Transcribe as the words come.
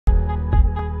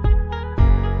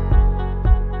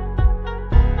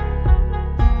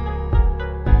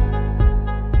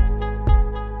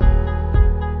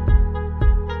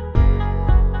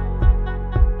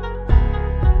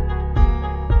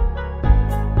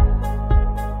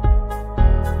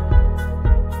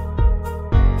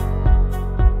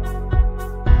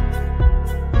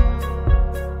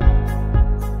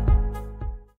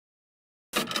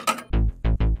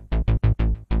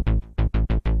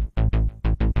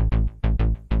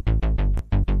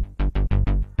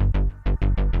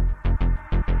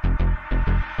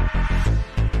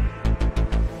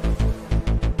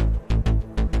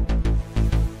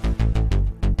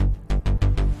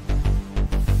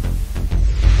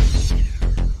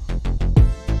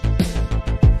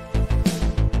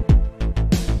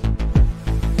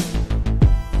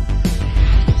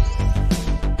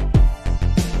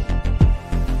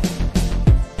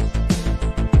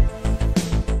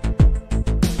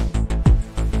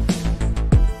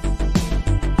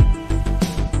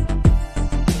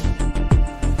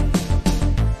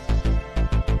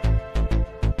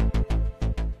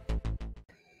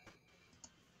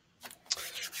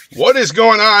What is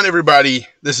going on, everybody?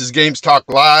 This is Games Talk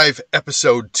Live,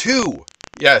 episode 2.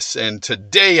 Yes, and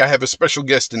today I have a special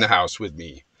guest in the house with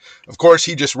me. Of course,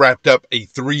 he just wrapped up a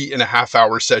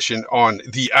 3.5-hour session on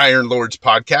the Iron Lords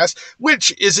podcast,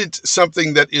 which isn't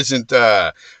something that isn't,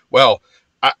 well,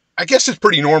 I guess it's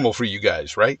pretty normal for you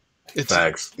guys, right? It's,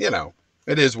 Facts. You know,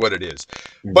 it is what it is.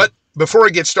 Mm-hmm. But before I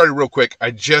get started real quick,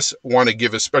 I just want to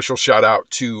give a special shout out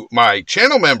to my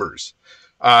channel members.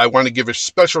 I want to give a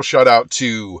special shout out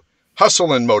to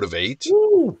Hustle and Motivate,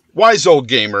 Woo. Wise Old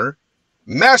Gamer,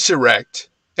 Mass Erect,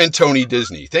 and Tony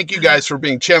Disney. Thank you guys for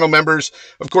being channel members.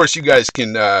 Of course, you guys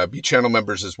can be channel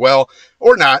members as well,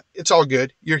 or not. It's all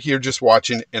good. You're here just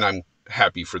watching, and I'm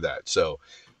happy for that. So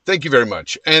thank you very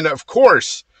much. And of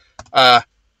course, the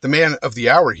man of the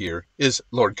hour here is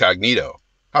Lord Cognito.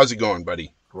 How's it going,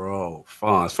 buddy? Bro,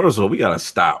 Fonz, first of all, we got to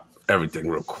stop everything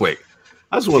real quick.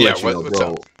 I just want to let you know,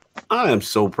 bro, I am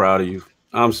so proud of you.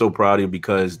 I'm so proud of you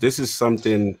because this is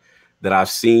something that I've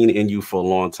seen in you for a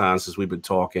long time since we've been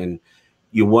talking.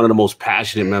 You're one of the most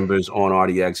passionate members on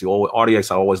RDX. RDX,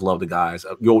 I always love the guys.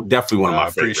 You're definitely one of my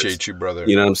favorites. I appreciate you, brother.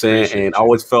 You know what I'm saying? And I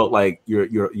always felt like you're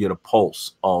the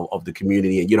pulse of the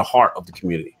community and you're the heart of the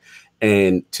community.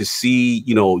 And to see,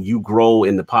 you know, you grow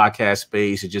in the podcast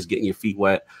space and just getting your feet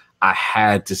wet, I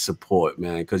had to support,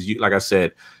 man, because you, like I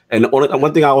said, and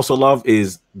one thing I also love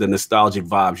is the nostalgic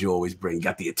vibes you always bring. You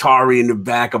got the Atari in the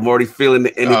back. I'm already feeling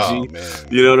the energy. Oh, man.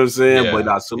 You know what I'm saying? Yeah. But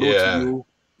I salute to you.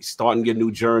 You're starting your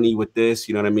new journey with this,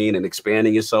 you know what I mean, and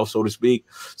expanding yourself, so to speak.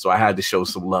 So I had to show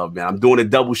some love, man. I'm doing a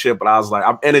double shift, but I was like,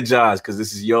 I'm energized because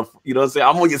this is your, you know what I'm saying?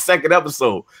 I'm on your second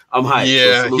episode. I'm hyped.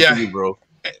 Yeah, so salute to you, bro.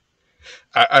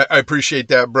 I appreciate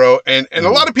that, bro. And a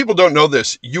lot of people don't know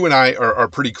this. You and I are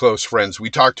pretty close friends. We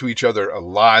talk to each other a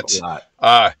lot.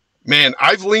 Man,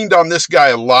 I've leaned on this guy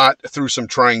a lot through some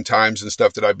trying times and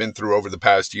stuff that I've been through over the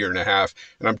past year and a half.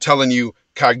 And I'm telling you,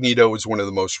 Cognito is one of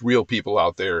the most real people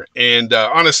out there. And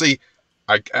honestly,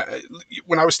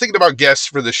 when I was thinking about guests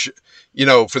for this,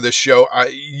 for this show,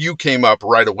 you came up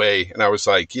right away, and I was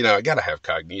like, I gotta have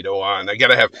Cognito on. I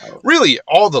gotta have really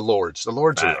all the Lords. The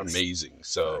Lords are amazing.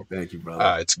 So thank you,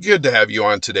 brother. It's good to have you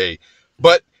on today.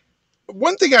 But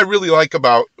one thing I really like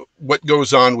about what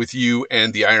goes on with you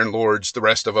and the Iron Lords, the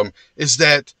rest of them, is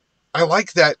that I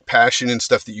like that passion and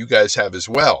stuff that you guys have as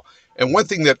well. And one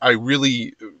thing that I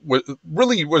really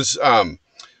was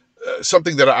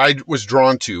something that I was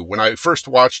drawn to when I first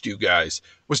watched you guys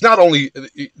was not only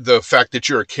the fact that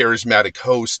you're a charismatic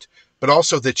host, but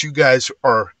also that you guys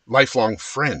are lifelong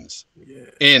friends. Yeah.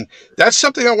 And that's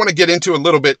something I want to get into a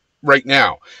little bit right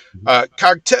now.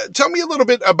 Cog, tell me a little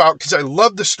bit about, because I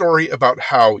love the story about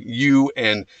how you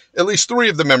and at least 3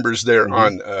 of the members there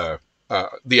on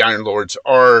the Iron Lords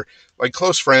are like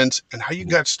close friends, and how you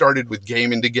got started with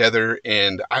gaming together.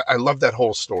 And I love that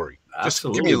whole story. Just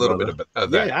give me a little bit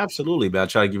of that. Yeah, absolutely. But I'll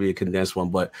try to give you a condensed one.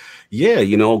 But yeah,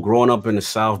 growing up in the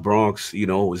South Bronx, it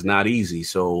was not easy.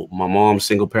 So my mom's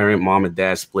single parent, mom and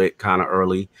dad split kind of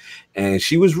early. And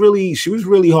she was really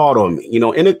hard on me,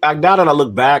 now that I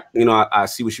look back, I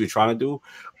see what she was trying to do.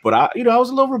 But I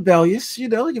was a little rebellious, your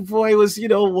boy was,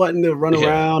 wanting to run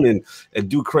around and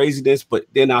do craziness. But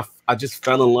then I just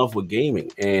fell in love with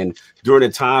gaming. And during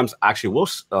the times, I actually will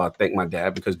thank my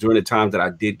dad, because during the times that I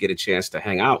did get a chance to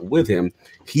hang out with him,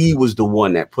 he was the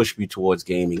one that pushed me towards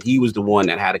gaming. He was the one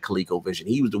that had a ColecoVision.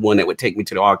 He was the one that would take me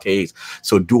to the arcades.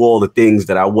 So do all the things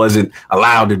that I wasn't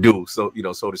allowed to do, so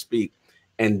to speak.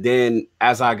 And then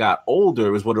as I got older,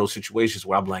 it was one of those situations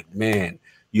where I'm like, man,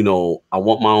 I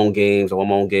want my own games. I want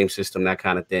my own game system, that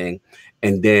kind of thing.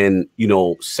 And then,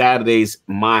 Saturdays,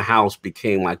 my house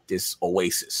became like this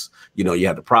oasis. You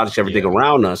had the projects, everything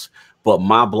around us. But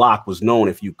my block was known,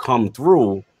 if you come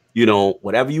through,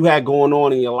 whatever you had going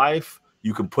on in your life,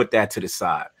 you can put that to the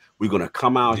side. We're going to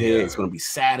come out here. It's going to be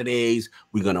Saturdays.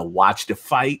 We're going to watch the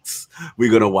fights. We're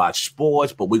going to watch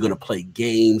sports, but we're going to play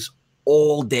games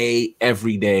all day,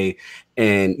 every day.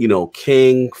 And,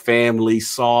 King, family,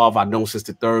 Solve, I've known since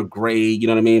the 3rd grade, you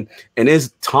know what I mean? And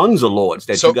there's tons of Lords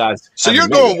that you guys. So you're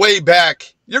going way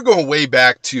back. You're going way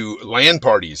back to LAN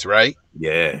parties, right?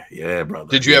 Yeah, brother.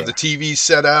 Did you have the TV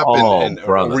set up? And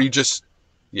or were you just.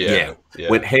 Yeah.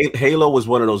 When Halo was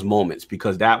one of those moments,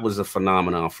 because that was a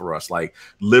phenomenon for us. Like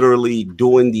literally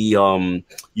doing the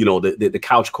the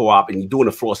couch co-op and doing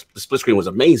the split screen was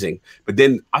amazing. But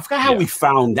then I forgot how we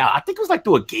found out. I think it was like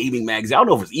through a gaming magazine. I don't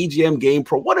know if it was EGM Game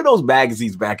Pro, one of those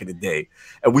magazines back in the day.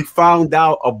 And we found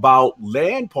out about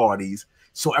LAN parties.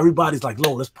 So everybody's like,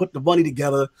 "Lo, let's put the money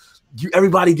together.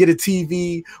 Everybody get a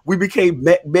TV." We became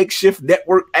makeshift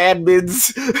network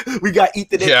admins. We got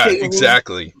Ethernet cables,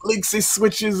 exactly. links and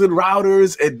switches and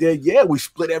routers, and then we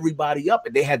split everybody up,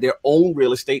 and they had their own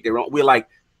real estate. We're like,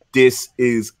 this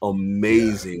is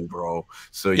amazing, bro.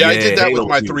 So I did that with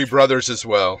my three brothers as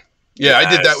well. Yeah, I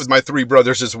did that with my three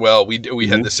brothers as well. We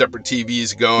had the separate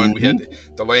TVs going. We had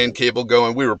the LAN cable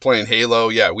going. We were playing Halo.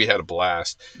 Yeah, we had a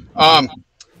blast.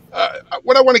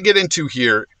 What I want to get into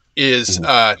here is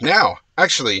now,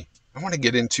 actually, I want to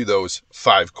get into those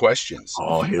 5 questions.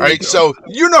 Oh, here all right, so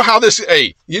you know how this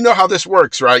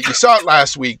works, right? You saw it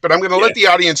last week, but I'm going to let the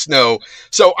audience know.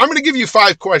 So I'm going to give you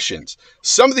 5 questions.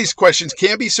 Some of these questions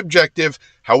can be subjective.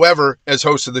 However, as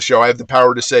host of the show, I have the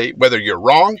power to say whether you're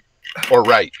wrong or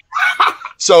right.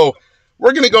 So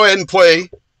we're going to go ahead and play.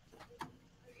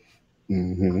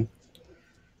 Mm-hmm.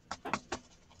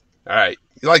 All right.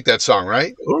 You like that song,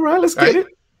 right? All right, let's get it.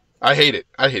 I hate it.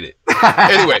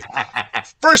 Anyway,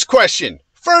 first question.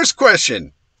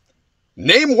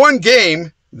 Name one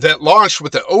game that launched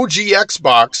with the OG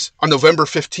Xbox on November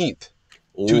 15th,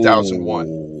 2001.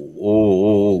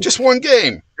 Oh. Just one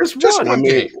game. Just one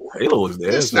game. Halo was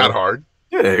there. It's not hard.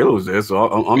 Yeah, Halo was there.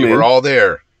 So we were all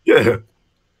there. Yeah.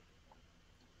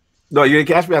 No, you didn't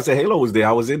catch me. I said Halo was there.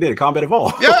 I was in there. Combat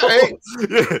Evolved. Yeah. Hey.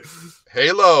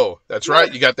 Halo. That's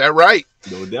right. You got that right.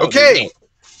 No doubt. Okay. No doubt.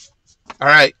 All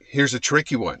right. Here's a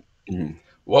tricky one. Mm-hmm.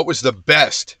 What was the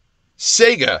best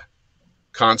Sega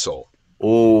console?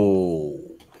 Oh,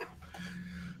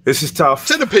 this is tough.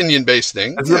 It's an opinion-based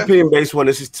thing. It's an opinion-based one.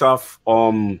 This is tough.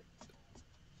 I'm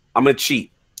gonna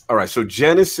cheat. All right. So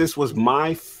Genesis was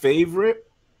my favorite,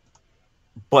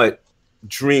 but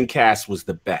Dreamcast was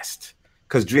the best.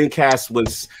 Because Dreamcast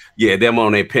was, them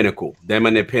on their pinnacle.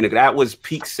 That was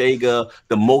peak Sega,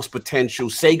 the most potential.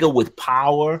 Sega with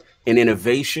power and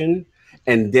innovation.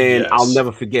 And then I'll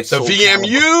never forget the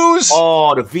VMUs.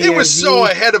 Oh, the VMUs. It was so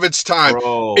ahead of its time.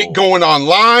 Bro. It going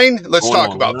online. Let's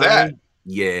talk about that.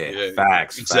 Yeah,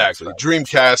 facts. Exactly. Facts.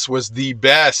 Dreamcast was the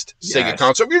best Sega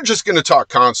console. If you're just going to talk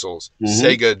consoles,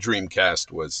 Sega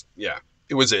Dreamcast was,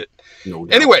 it was it. No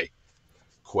doubt. Anyway,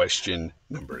 question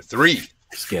number 3.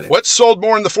 Let's get it. What sold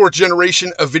more in the 4th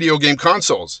generation of video game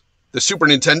consoles? The Super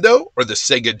Nintendo or the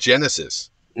Sega Genesis?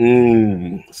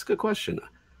 That's a good question.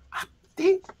 I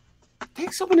think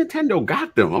Super Nintendo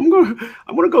got them. I'm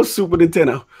gonna go Super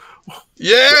Nintendo.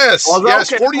 Yes,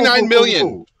 okay. 49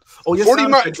 million. Oh,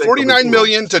 49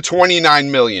 million to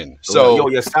 29 million. So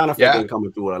your sound effect ain't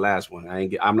coming through with the last one.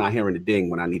 I'm not hearing the ding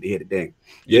when I need to hear the ding.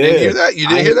 You didn't hear that? You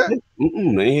didn't hear that? I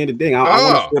didn't hear the ding. I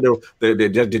want to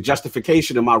hear the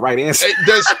justification of my right answer.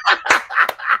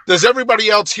 Does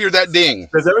everybody else hear that ding?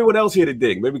 Does everyone else hear the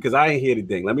ding? Maybe because I ain't hear the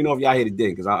ding. Let me know if y'all hear the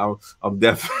ding, because I'm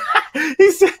deaf.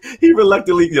 He said he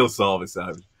reluctantly solve it,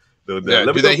 Simon. Do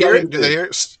they hear it? Do they hear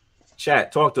it?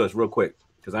 Chat, talk to us real quick,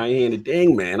 because I ain't hearing the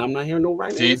ding, man. I'm not hearing no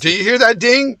right answer. Do you hear that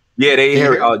ding? Yeah, they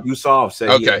hear it. You saw say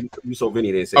okay. You saw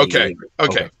Vinny didn't say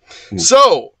okay.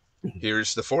 So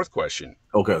here's the 4th question.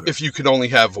 Okay. If you could only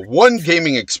have one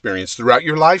gaming experience throughout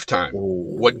your lifetime,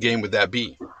 what game would that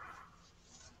be?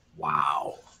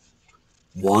 Wow.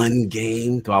 One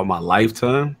game throughout my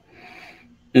lifetime?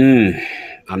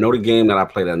 I know the game that I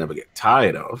play that I never get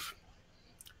tired of.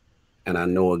 And I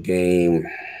know a game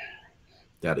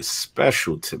that is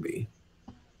special to me.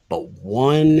 But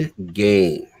one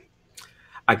game.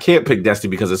 I can't pick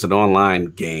Destiny because it's an online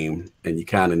game and you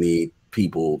kind of need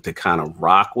people to kind of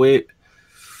rock with.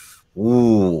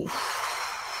 Ooh.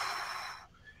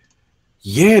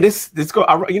 Yeah, this go.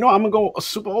 I'm gonna go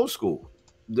super old school.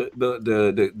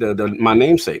 My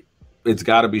namesake. It's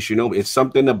got to be Shinobi. It's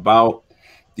something about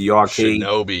the arcade.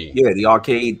 Shinobi. Yeah, the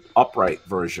arcade upright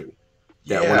version.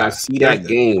 That when I see that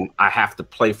game, I have to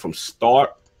play from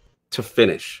start to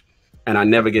finish, and I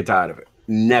never get tired of it.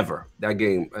 Never. That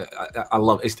game, I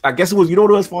love it. I guess it was, you know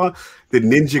what it was for? The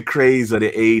ninja craze of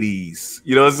the 80s.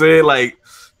 You know what I'm saying? Like,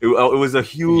 it was a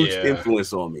huge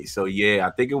influence on me. So,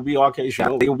 I think it would be Arcade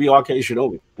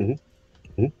Shinobi.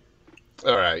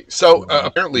 All right. So,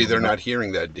 apparently they're not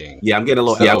hearing that ding. Yeah, I'm getting a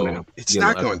little echo now. It's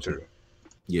not going through.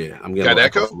 Yeah, I'm getting got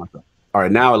echo? All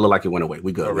right, now it looked like it went away.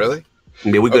 We good. Oh, really?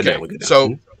 Yeah, we good now. We're good now.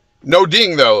 So, no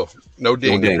ding, though. No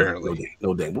ding, apparently.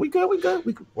 No ding. We good. What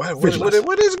is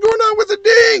going on with the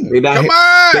ding? Come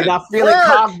on. They're not feeling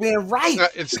cogs being right.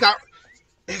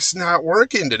 It's not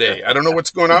working today. I don't know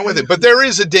what's going on with it, but there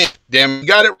is a ding. Damn, you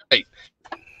got it right.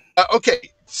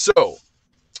 Okay, so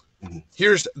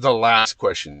here's the last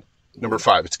question, number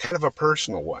 5. It's kind of a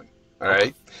personal one, all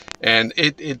right? And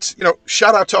it's,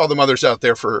 shout out to all the mothers out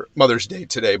there for Mother's Day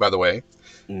today, by the way.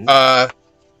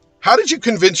 How did you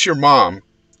convince your mom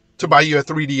to buy you a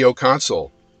 3DO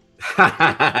console?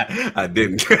 I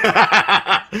didn't.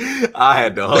 I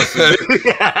had to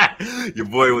hustle. Your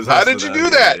boy was hustling. How did you do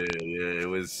that? Yeah, it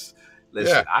was.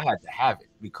 Listen, I had to have it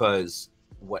because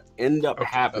what ended up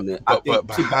happening. But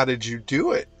how did you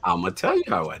do it? I'm gonna tell you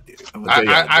how I did it.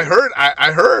 I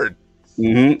heard.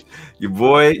 Mm-hmm. Your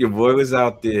boy was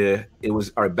out there. It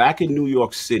was back in New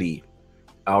York City.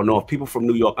 I don't know if people from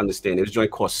New York understand. It was a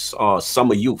joint called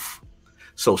Summer Youth.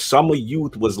 So Summer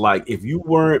Youth was like, if you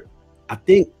weren't, I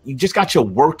think you just got your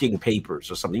working papers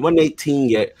or something. You weren't 18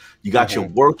 yet. You got your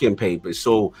working papers.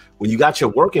 So when you got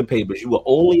your working papers, you were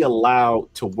only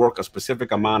allowed to work a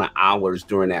specific amount of hours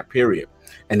during that period.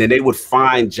 And then they would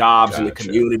find jobs in the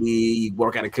community. You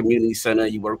work at a community center,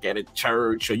 you work at a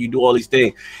church, or you do all these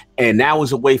things. And that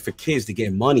was a way for kids to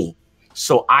get money.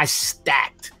 So I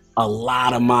stacked a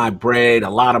lot of my bread, a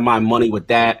lot of my money with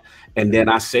that. And then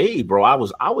I say, bro, I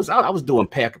was out. I was doing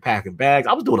packing bags.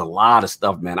 I was doing a lot of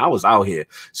stuff, man. I was out here.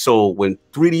 So when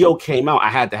 3DO came out, I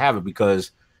had to have it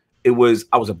because I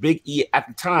was a big EA at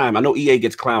the time. I know EA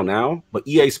gets clowned now, but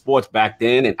EA Sports back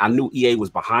then, and I knew EA was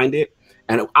behind it.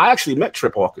 And I actually met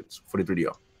Trip Hawkins for the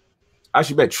 3DO. I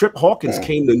actually met Trip Hawkins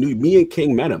came to me and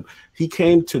King met him. He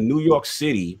came to New York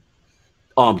City.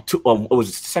 It was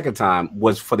the second time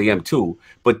was for the M2,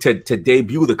 but to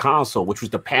debut the console, which was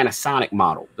the Panasonic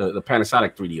model, the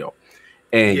Panasonic 3DO.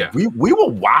 And we were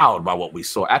wild by what we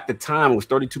saw. At the time, it was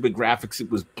 32-bit graphics.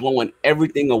 It was blowing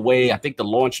everything away. I think the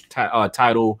launch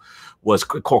title was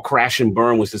called Crash and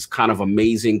Burn, was this kind of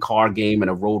amazing car game and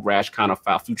a road rash kind of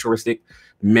futuristic.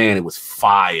 Man, it was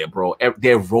fire, bro.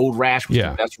 Their Road Rash was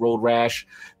the best Road Rash.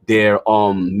 Their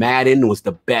Madden was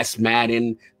the best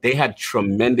Madden. They had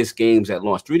tremendous games at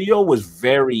launch. 3DO was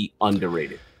very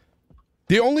underrated.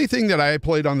 The only thing that I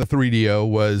played on the 3DO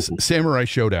was Samurai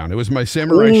Showdown. It was my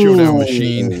Samurai Showdown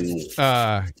machine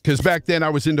because back then I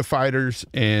was into fighters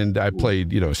and I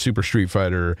played, Super Street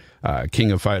Fighter,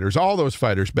 King of Fighters, all those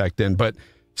fighters back then. But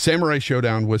Samurai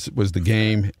Showdown was the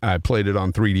game. I played it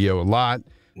on 3DO a lot.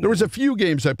 There was a few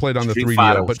games I played on the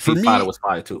 3DO, but for me, Fighter was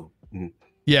fire too.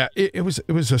 Yeah, it was a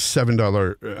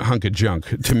 $7 hunk of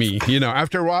junk to me.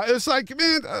 After a while, it's like,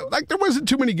 man, there wasn't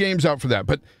too many games out for that.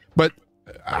 But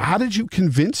how did you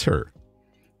convince her?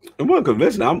 I wasn't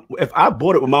convinced. If I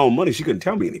bought it with my own money, she couldn't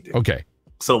tell me anything. Okay.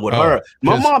 So with her,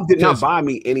 my mom did not buy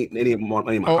me any of my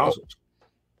consoles.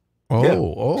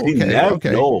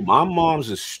 Okay. No, my mom's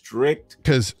a strict,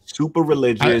 super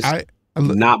religious,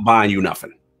 not buying you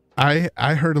nothing.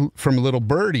 I heard from a little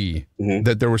birdie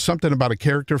that there was something about a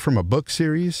character from a book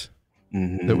series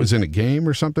that was in a game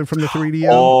or something from the 3DO.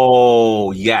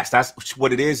 Oh, yes. That's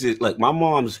what it is. Like my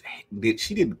mom's,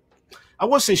 I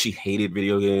won't say she hated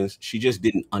video games. She just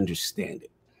didn't understand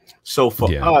it. So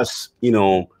for us,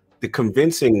 the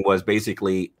convincing was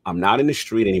basically, I'm not in the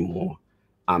street anymore.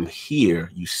 I'm here.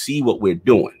 You see what we're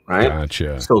doing, right?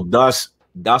 Gotcha. So thus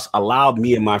allowed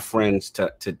me and my friends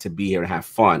to be here and have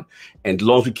fun. And as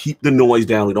long as we keep the noise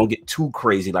down, we don't get too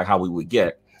crazy like how we would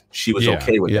get, she was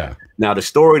okay with that. Now, the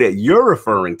story that you're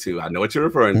referring to, I know what you're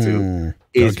referring to,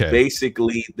 is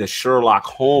basically the Sherlock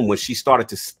Holmes, when she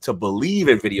started to believe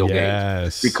in video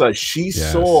games because she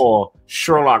saw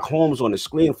Sherlock Holmes on the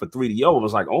screen for 3DO. It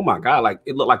was like, oh my God, like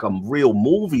it looked like a real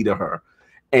movie to her.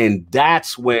 And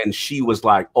that's when she was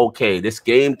like, okay, this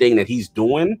game thing that he's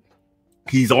doing,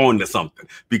 he's on to something,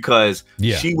 because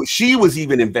she was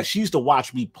even invested. She used to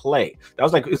watch me play. That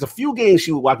was like, there's a few games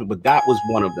she would watch me, but that was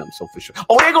one of them. So for sure.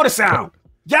 Oh, there go the sound.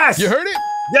 Yes. You heard it?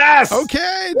 Yes.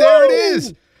 Okay, there it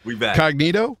is. We back.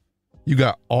 Cognito, you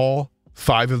got all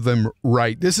 5 of them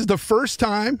right. This is the first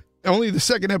time, only the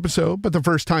second episode, but the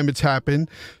first time it's happened.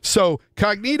 So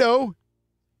Cognito,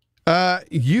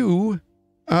 you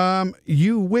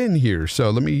win here. So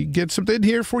let me get something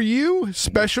here for you.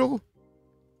 Special.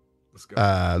 Let's go.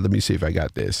 Let me see if I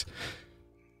got this.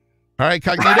 All right,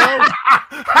 Cognito.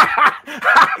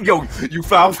 Yo, you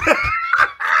found that?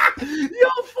 Yo,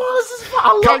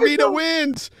 Fonz, Cognito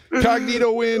wins.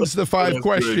 Cognito wins the 5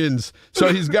 questions.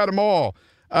 So he's got them all.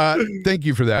 Thank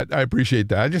you for that. I appreciate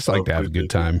that. I just like to have a good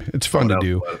time. It's fun to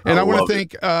do. And I want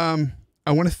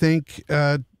to thank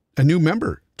a new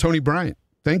member, Tony Bryant.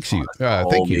 Thank you.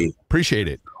 Thank you. Appreciate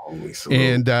it.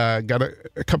 And got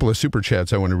a couple of super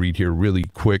chats I want to read here really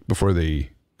quick before they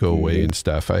go away and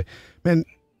stuff.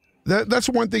 That's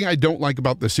one thing I don't like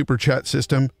about the super chat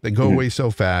system. They go away so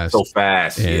fast.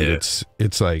 And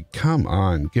it's like, come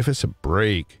on, give us a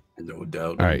break. No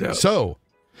doubt. All right. So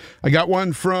I got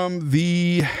one from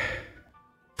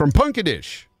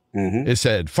Punkadish. It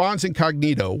said, Fonz and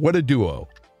Cognito, what a duo.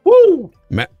 Woo!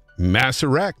 Mass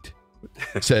Erect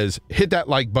says, hit that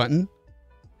like button.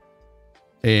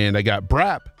 And I got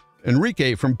Brap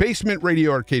Enrique from Basement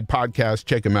Radio Arcade Podcast.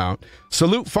 Check him out.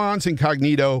 Salute Fonz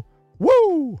Incognito.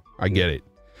 Woo! I get it.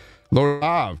 Lord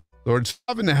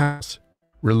Slav in the house.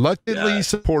 Reluctantly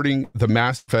supporting the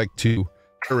Mass Effect 2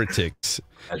 heretics.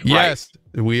 That's yes,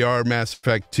 we are Mass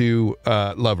Effect 2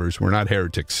 lovers. We're not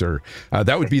heretics, sir.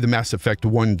 That would be the Mass Effect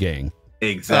 1 gang.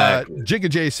 Exactly. Jigga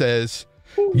J says,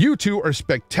 you two are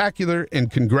spectacular, and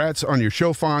congrats on your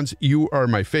show, Fonz. You are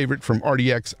my favorite from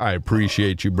RDX. I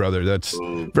appreciate you, brother. That's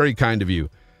very kind of you.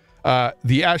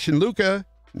 The Ashen Luca,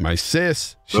 my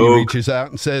sis, she reaches out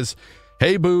and says,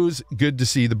 hey, Booze, good to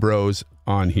see the bros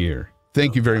on here.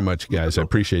 Thank you very much, guys. I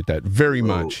appreciate that very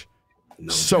much.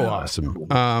 So awesome.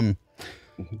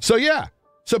 So yeah.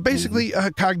 So basically,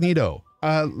 Cognito,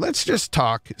 let's just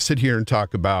sit here and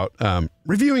talk about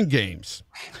reviewing games.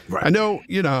 Right. I know,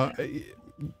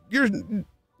 you're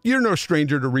no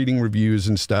stranger to reading reviews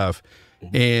and stuff.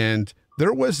 And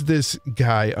there was this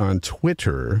guy on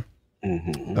Twitter.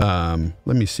 Let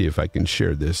me see if I can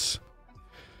share this.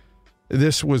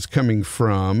 This was coming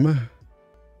from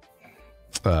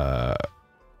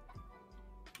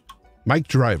Mike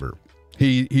Driver.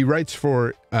 He writes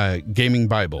for Gaming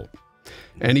Bible,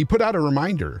 and he put out a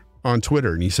reminder on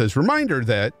Twitter, and he says, reminder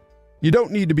that you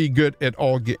don't need to be good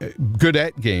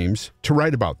at games to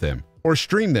write about them or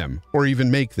stream them or even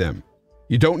make them.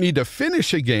 You don't need to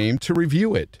finish a game to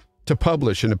review it, to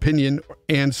publish an opinion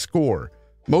and score.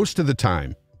 Most of the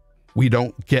time, we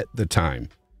don't get the time.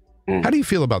 How do you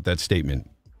feel about that statement?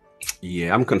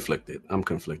 Yeah, I'm conflicted.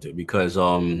 Because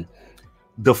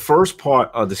the first part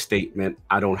of the statement,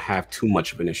 I don't have too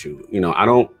much of an issue. I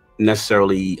don't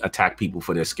necessarily attack people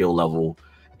for their skill level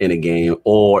in a game,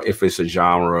 or if it's a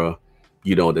genre,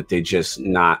 that they're just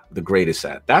not the greatest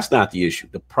at. That's not the issue.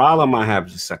 The problem I have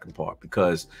is the second part,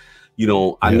 because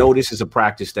I know this is a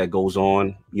practice that goes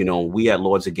on. We at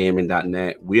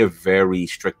lordsofgaming.net, we are very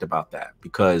strict about that,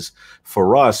 because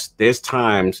for us, there's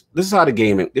times, this is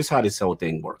how this whole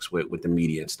thing works with the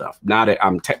media and stuff. Now that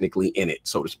I'm technically in it,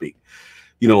 so to speak.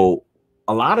 A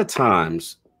lot of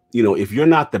times, if you're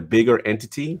not the bigger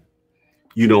entity,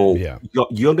 you're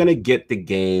going to get the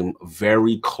game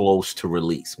very close to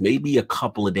release, maybe a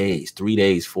couple of days, 3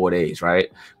 days, 4 days, right?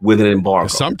 With an embargo.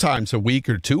 Sometimes a week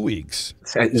or 2 weeks.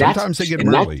 And sometimes they get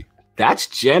them early. That's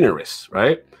generous,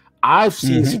 right? I've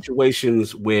seen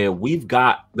situations where we've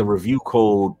got the review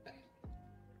code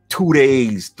 2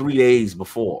 days, 3 days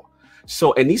before.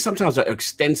 So, and these sometimes are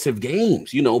extensive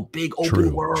games, big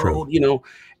open world,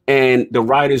 and the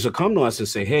writers will come to us and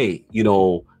say, hey,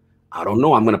 I don't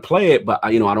know, I'm going to play it, but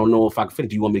I don't know if I can finish.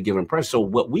 Do you want me to give an impression? So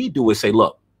what we do is say,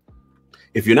 look,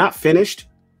 if you're not finished,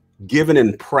 give an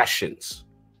impressions,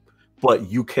 but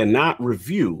you cannot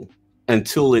review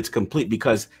until it's complete,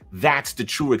 because that's the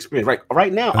true experience.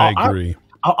 Right now, I agree.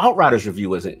 Our Outriders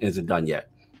review isn't done yet,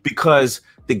 because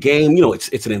the game,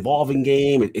 it's an evolving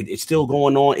game. It's still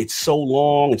going on. It's so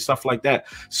long and stuff like that.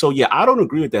 So yeah, I don't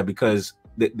agree with that, because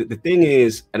the thing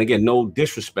is, and again, no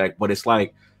disrespect, but it's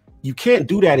like, you can't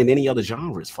do that in any other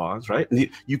genres, Fonz, right?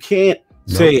 You can't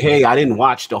say, hey, I didn't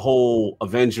watch the whole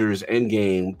Avengers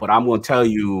Endgame, but I'm going to tell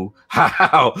you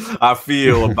how I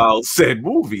feel about said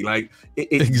movie. Like,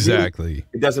 exactly.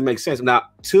 It doesn't make sense. Now,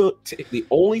 the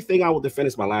only thing I will defend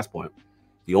is my last point.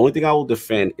 The only thing I will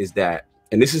defend is that,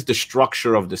 and this is the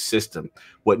structure of the system,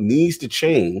 what needs to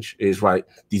change is,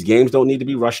 these games don't need to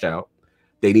be rushed out.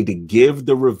 They need to give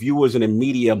the reviewers and the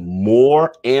media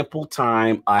more ample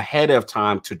time ahead of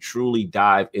time to truly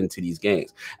dive into these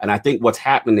games. And I think what's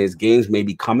happening is games may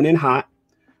be coming in hot,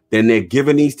 then they're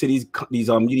giving these to these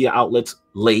media outlets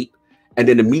late, and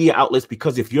then the media outlets,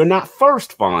 because if you're not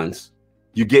first, Fonz,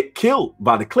 you get killed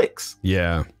by the clicks.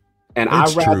 Yeah, and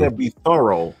I'd rather be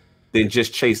thorough than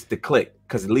just chase the click,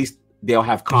 because at least they'll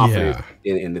have confidence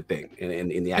in the thing,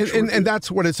 in the actual and that's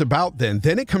what it's about. Then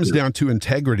it comes down to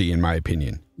integrity, in my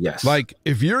opinion. Yes. Like,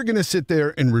 if you're going to sit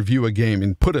there and review a game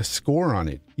and put a score on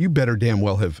it, you better damn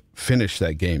well have finished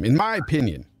that game, in my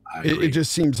opinion. It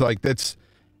just seems like it's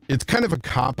kind of a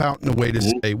cop-out in a way to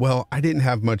say, well, I didn't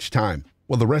have much time.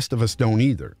 Well, the rest of us don't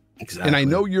either. Exactly. And I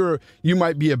know you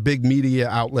might be a big media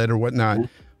outlet or whatnot,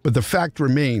 but the fact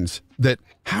remains that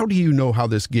how do you know how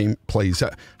this game plays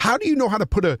out? How do you know how to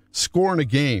put a score in a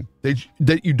game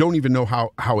that you don't even know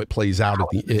how it plays out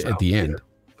at the end?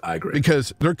 I agree.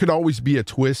 Because there could always be a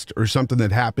twist or something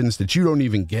that happens that you don't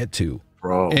even get to.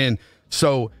 Bro. And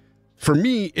so for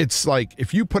me, it's like,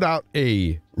 if you put out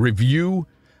a review,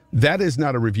 that is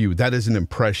not a review. That is an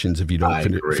impressions if you don't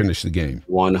finish the game.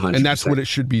 100%. And that's what it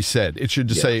should be said. It should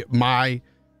just say my,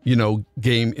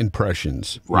 game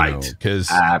impressions. Right.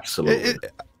 Because absolutely.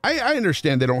 I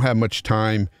understand they don't have much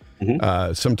time.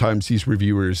 Sometimes these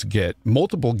reviewers get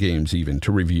multiple games even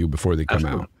to review before they come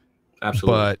out.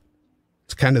 Absolutely. But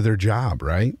it's kind of their job,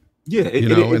 right? Yeah.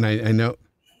 I know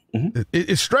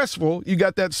it's stressful. You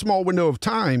got that small window of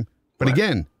time, but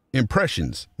again,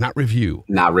 impressions, not review.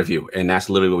 Not review. And that's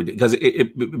literally what we did, because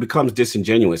it becomes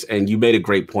disingenuous. And you made a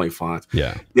great point, Fonz.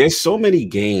 Yeah. There's so many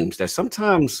games that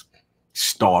sometimes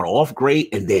start off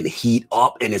great and then heat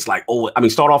up. And it's like,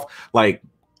 start off like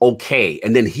okay,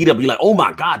 and then heat up. You're like, oh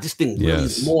my God, this thing really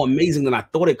is more amazing than I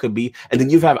thought it could be. And then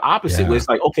you have opposite where it's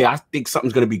like, okay, I think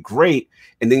something's going to be great.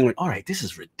 And then you're like, all right, this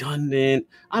is redundant.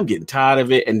 I'm getting tired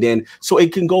of it. And then, so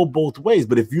it can go both ways.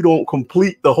 But if you don't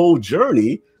complete the whole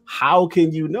journey, how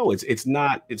can you know? It's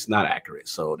not accurate.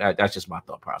 So that's just my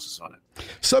thought process on it.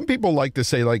 Some people like to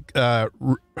say, like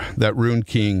that Rune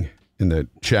King in the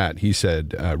chat, he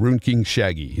said, Rune King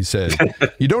Shaggy, he said,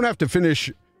 you don't have to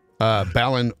finish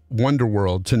Balan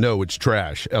Wonderworld to know it's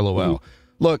trash, LOL.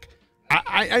 Look,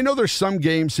 I know there's some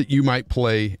games that you might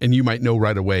play and you might know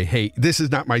right away, hey, this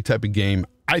is not my type of game.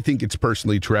 I think it's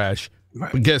personally trash.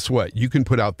 But guess what? You can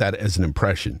put out that as an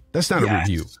impression. That's not a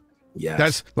review. Yes.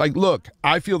 That's like, look,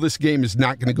 I feel this game is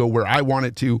not going to go where I want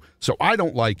it to, so I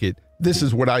don't like it. This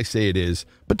is what I say it is,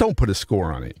 but don't put a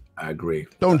score on it. I agree.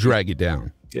 Don't drag it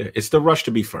down. Yeah, it's the rush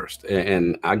to be first,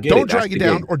 and I get it. Don't drag it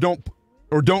down, or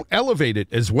don't elevate it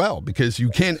as well, because you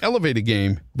can elevate a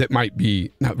game that might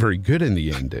be not very good in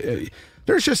the end.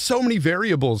 There's just so many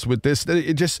variables with this that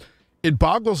it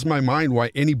boggles my mind why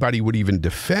anybody would even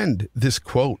defend this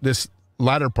quote, this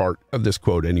latter part of this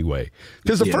quote anyway.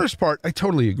 Because the first part, I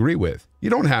totally agree with. You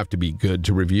don't have to be good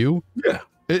to review. Yeah.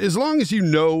 As long as you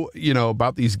know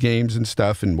about these games and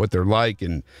stuff and what they're like,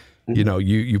 and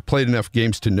you played enough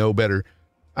games to know better.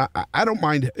 I don't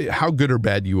mind how good or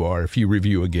bad you are if you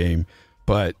review a game,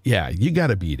 but yeah, you got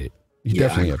to beat it. You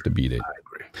definitely have to beat it.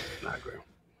 I agree.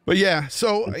 But yeah,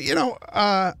 so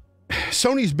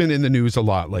Sony's been in the news a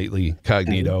lot lately,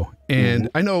 Cognito, and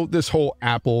I know this whole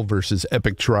Apple versus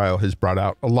Epic trial has brought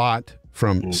out a lot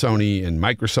from Sony and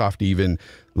Microsoft, even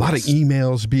a lot of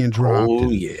emails being dropped.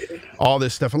 All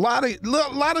this stuff, a lot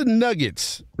of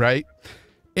nuggets, right?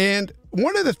 And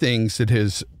one of the things that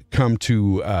has come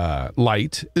to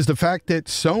light is the fact that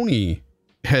Sony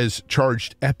has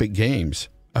charged Epic Games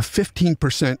a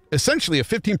 15%, essentially a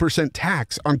 15%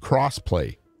 tax on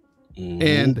crossplay.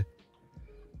 And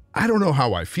I don't know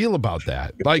how I feel about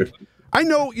that. Like, I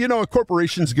know, a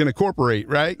corporation's going to corporate,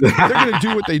 right? They're going to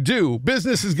do what they do.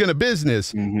 Business is going to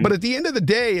business. But at the end of the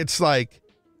day, it's like,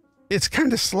 it's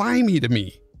kind of slimy to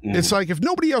me. It's like, if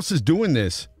nobody else is doing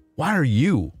this, why are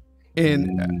you?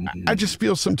 And I just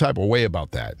feel some type of way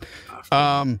about that.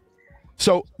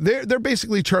 So they're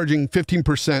basically charging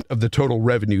 15% of the total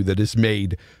revenue that is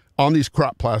made on these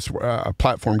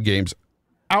platform games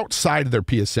outside of their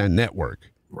PSN network.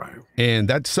 Right. And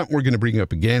that's something we're going to bring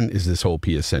up again, is this whole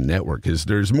PSN network, because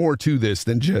there's more to this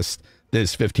than just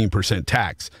this 15%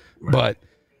 tax. Right. But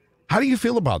how do you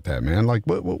feel about that, man? Like,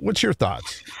 what's your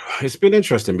thoughts? It's been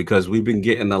interesting because we've been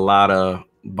getting a lot of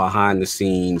behind the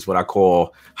scenes, what I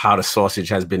call how the sausage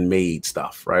has been made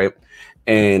stuff, right?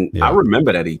 And I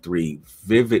remember that E3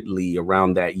 vividly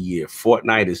around that year.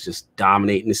 Fortnite is just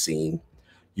dominating the scene.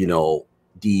 The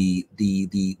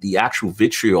actual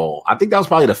vitriol. I think that was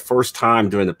probably the first time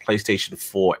during the PlayStation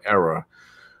 4 era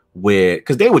where,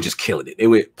 because they were just killing it. They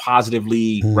were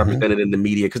positively represented in the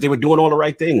media because they were doing all the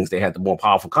right things. They had the more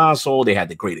powerful console. They had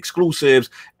the great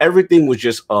exclusives. Everything was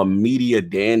just a media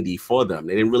dandy for them.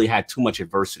 They didn't really have too much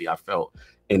adversity, I felt,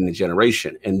 in the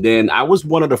generation. And then I was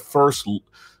one of the first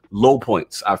low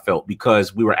points I felt,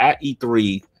 because we were at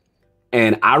E3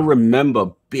 and I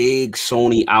remember big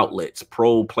Sony outlets,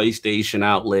 pro PlayStation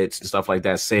outlets and stuff like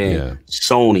that saying,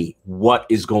 Sony, what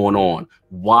is going on?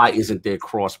 Why isn't there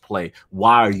crossplay?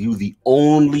 Why are you the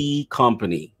only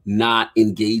company not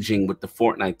engaging with the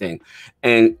Fortnite thing?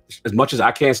 And as much as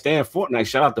I can't stand Fortnite,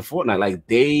 shout out to Fortnite, like,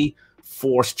 they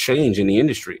forced change in the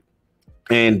industry.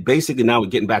 And basically now we're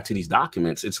getting back to these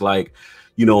documents. It's like,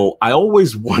 I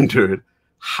always wondered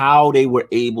how they were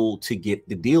able to get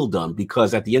the deal done,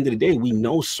 because at the end of the day, we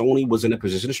know Sony was in a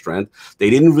position of strength.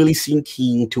 They didn't really seem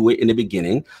keen to it in the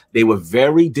beginning. They were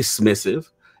very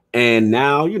dismissive. And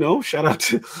now, shout out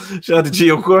to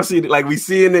Gio Corsi. Like, we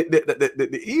see in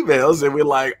the emails and we're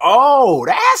like, oh,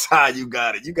 that's how you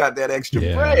got it. You got that extra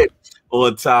bread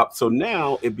on top. So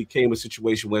now it became a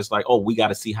situation where it's like, oh, we got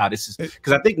to see how this is.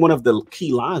 Because I think one of the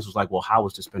key lines was like, well, how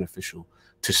is this beneficial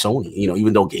to Sony?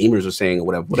 even though gamers are saying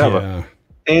whatever. Yeah.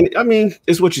 And I mean,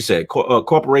 it's what you said.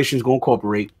 Corporations gonna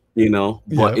corporate,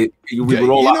 but we would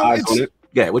roll our eyes on it.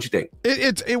 Yeah, what you think?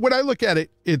 When I look at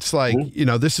it, it's like, you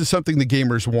know, this is something the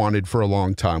gamers wanted for a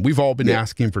long time. We've all been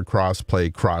asking for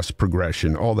cross-play,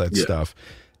 cross-progression, all that stuff.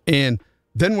 And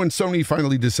then when Sony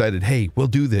finally decided, hey, we'll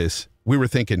do this, we were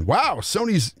thinking, wow,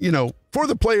 Sony's, you know, for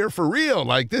the player for real.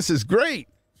 Like, this is great.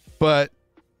 But,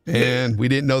 and we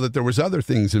didn't know that there was other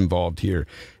things involved here.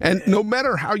 And no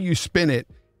matter how you spin it,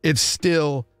 it's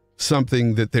still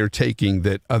something that they're taking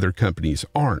that other companies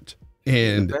aren't.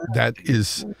 And that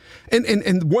is,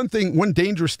 and one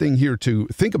dangerous thing here to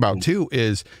think about too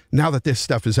is now that this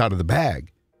stuff is out of the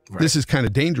bag, this is kind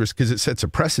of dangerous because it sets a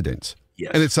precedence.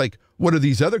 And it's like, what are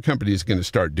these other companies going to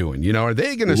start doing? You know, are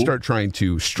they going to start trying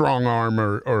to strong arm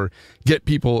or get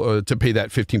people to pay that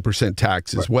 15%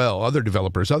 tax as well? Other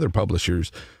developers, other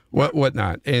publishers,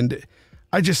 whatnot. And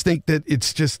I just think that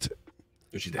it's just,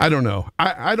 I don't know.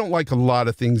 I don't like a lot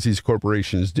of things these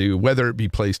corporations do, whether it be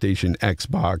PlayStation,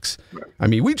 Xbox. I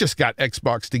mean, we just got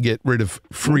Xbox to get rid of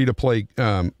free-to-play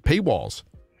paywalls.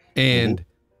 And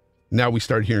now we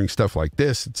start hearing stuff like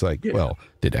this. It's like, well,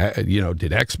 did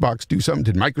Xbox do something?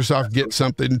 Did Microsoft get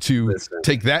something to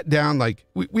take that down? Like,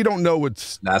 we don't know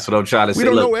what's... That's what I'm trying to say. We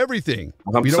don't know everything.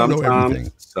 We don't know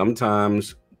everything.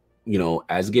 Sometimes, you know,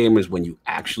 as gamers, when you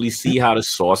actually see how the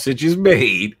sausage is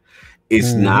made,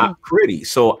 it's not pretty.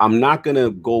 So I'm not going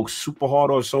to go super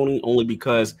hard on Sony only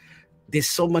because there's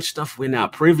so much stuff we're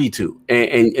not privy to.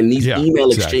 And these email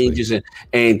exchanges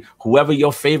and whoever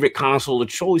your favorite console of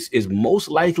choice is most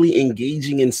likely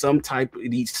engaging in some type of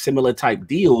these similar type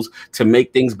deals to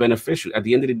make things beneficial. At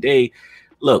the end of the day,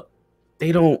 look,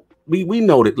 they don't, we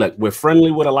know that, like, we're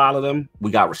friendly with a lot of them.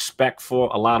 We got respect for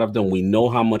a lot of them. We know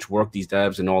how much work these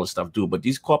devs and all this stuff do, but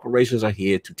these corporations are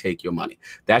here to take your money.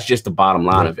 That's just the bottom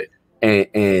line of it.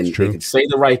 And they can say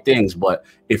the right things, but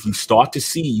if you start to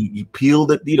see, you peel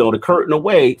the, you know, the curtain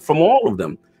away from all of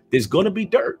them, there's going to be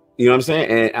dirt. You know what I'm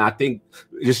saying? And I think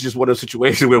it's just one of those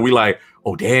situations where we like,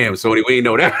 oh, damn, Sony, we ain't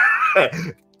know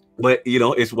that. But, you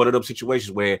know, it's one of those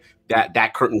situations where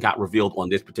that curtain got revealed on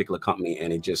this particular company.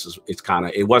 And it just,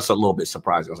 it was a little bit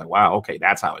surprising. I was like, wow, okay,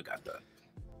 that's how it got done.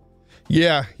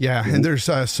 Yeah. And there's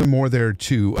some more there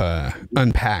to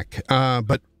unpack.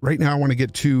 But right now I want to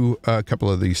get to a couple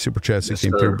of these super chats that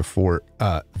came through before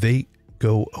they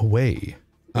go away.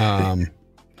 Let's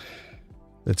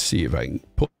see if I can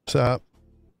pull this up.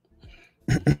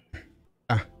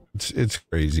 It's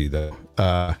crazy though.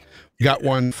 Got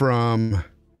one from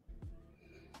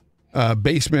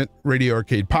Basement Radio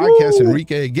Arcade Podcast.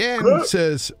 Enrique again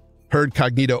says, heard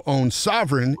Cognito owns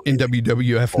Sovereign in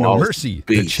WWF No Mercy,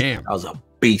 the champ. I was a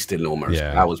beast in No Mercy.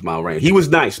 That was my reign. He was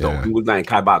nice, though. He was nice.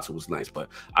 Kaibatsu was nice, but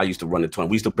I used to run the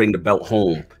tournament. We used to bring the belt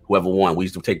home, whoever won. We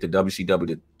used to take the WCW,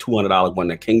 the $200 one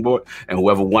that King bought, and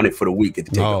whoever won it for the week get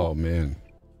to take it home. Man.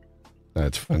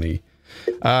 That's funny.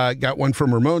 Got one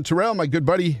from Ramon Terrell, my good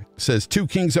buddy. Says, 2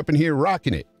 Kings up in here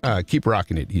rocking it. Keep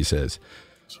rocking it, he says.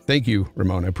 Thank you,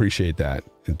 Ramon. I appreciate that.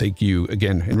 And thank you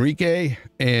again, Enrique.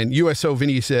 And USO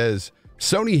Vinny says,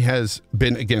 Sony has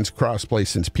been against crossplay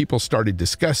since people started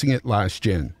discussing it last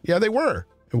gen. Yeah, they were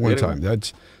at one time.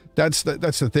 That's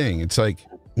the thing. It's like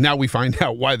now we find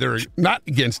out why they're not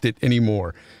against it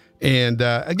anymore. And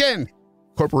again,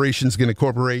 corporations going to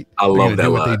corporate. I love that.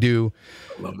 Do what they do.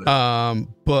 I love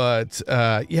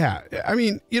that. Yeah, I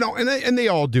mean, you know, and they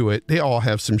all do it. They all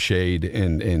have some shade,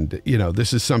 and you know,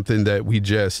 this is something that we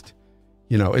just,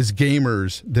 you know, as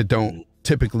gamers that don't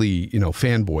typically, you know,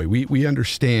 fanboy, we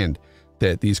understand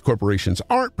that these corporations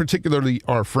aren't particularly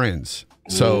our friends.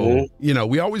 So, you know,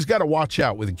 we always got to watch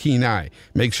out with a keen eye,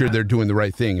 make sure they're doing the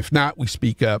right thing. If not, we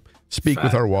speak up, speak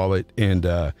with our wallet,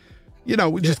 and you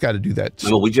know, we just got to do that.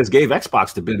 Well, we just gave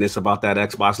Xbox the business about that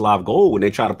Xbox Live Gold when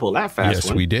they try to pull that fast.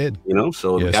 Yes, we did. You know,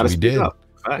 so we got to speak up.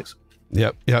 Facts.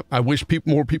 Yep. I wish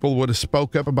more people would have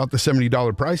spoke up about the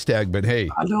 $70 price tag, but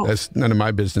hey, that's none of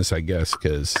my business, I guess,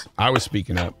 because I was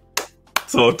speaking up.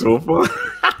 So truthful.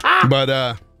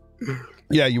 But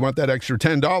yeah, you want that extra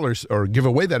 $10 or give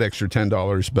away that extra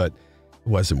 $10, but it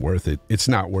wasn't worth it. It's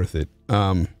not worth it.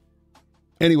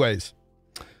 Anyways,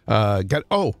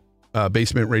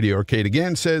 Basement Radio Arcade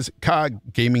again says, COG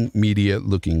Gaming Media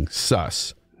looking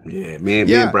sus. Yeah, me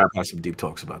and Brad had some deep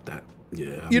talks about that.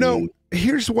 Yeah. You know,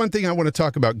 here's one thing I want to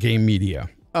talk about game media.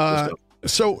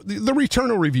 So the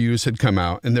Returnal reviews had come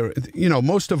out, and there, you know,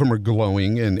 most of them are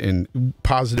glowing and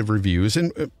positive reviews,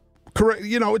 and correct,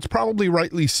 you know, it's probably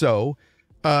rightly so.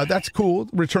 That's cool.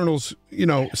 Returnal's, you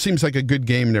know, seems like a good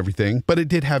game and everything, but it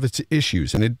did have its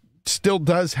issues, and it still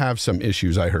does have some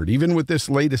issues. I heard even with this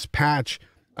latest patch,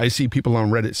 I see people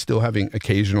on Reddit still having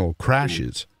occasional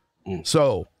crashes.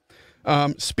 So,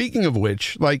 speaking of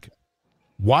which, like,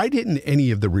 why didn't any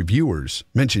of the reviewers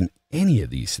mention any of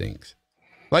these things?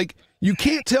 Like, you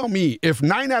can't tell me if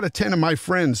 9 out of 10 of my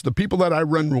friends, the people that I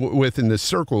run with in this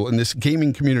circle, in this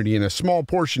gaming community, in a small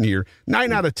portion here,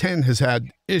 9 out of 10 has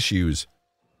had issues.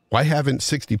 Why haven't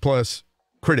 60 plus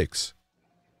critics?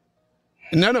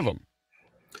 None of them.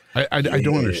 I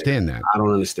don't understand that. I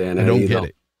don't understand that. I don't get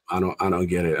it. I don't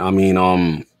get it. I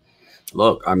mean,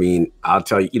 look, I mean, I'll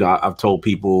tell you, you know, I've told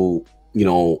people, you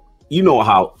know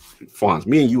how, Fonz,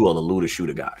 me and you are the looter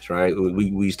shooter guys, right? We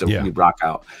used to we rock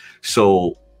out.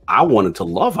 So I wanted to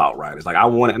love Outriders. Like, I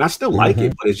wanted, and I still like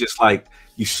it, but it's just like,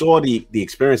 you saw the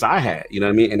experience I had, you know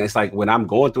what I mean? And it's like, when I'm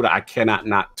going through that, I cannot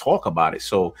not talk about it.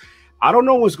 So I don't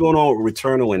know what's going on with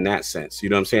Returnal in that sense. You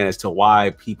know what I'm saying? As to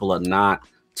why people are not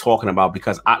talking about,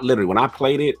 because I literally, when I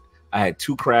played it, I had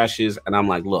 2 crashes, and I'm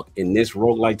like, look, in this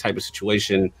roguelike type of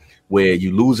situation where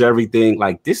you lose everything,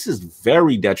 like, this is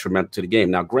very detrimental to the game.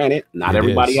 Now, granted, not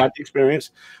everybody had the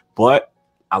experience, but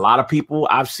a lot of people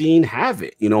I've seen have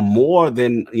it, you know, more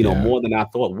than I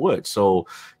thought would. So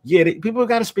yeah, people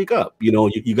got to speak up. You know,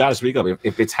 you got to speak up.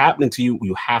 If it's happening to you,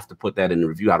 you have to put that in the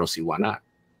review. I don't see why not.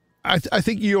 I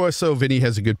think USO Vinny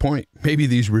has a good point. Maybe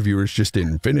these reviewers just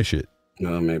didn't finish it.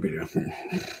 No, maybe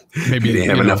they didn't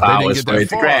have enough hours for it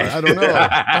to crash. I don't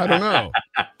know.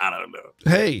 I don't know.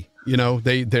 Hey, you know,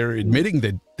 they're admitting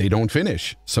that they don't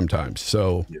finish sometimes.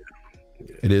 So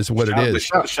it is what it is.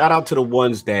 Shout out to the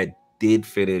ones that did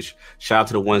finish. Shout out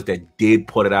to the ones that did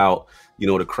put it out, you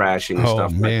know, the crashing and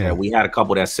stuff like that. We had a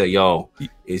couple that said, yo,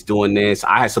 it's doing this.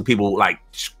 I had some people like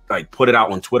put it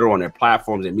out on Twitter, on their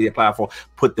platforms and media platform,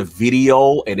 put the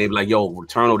video, and they be like, yo,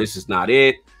 Returnal, this is not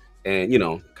it. And, you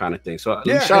know, kind of thing. So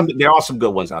there are some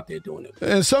good ones out there doing it.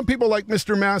 And some people like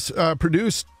Mr. Mass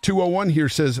Produced 201 here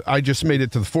says, I just made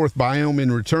it to the 4th biome in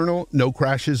Returnal. No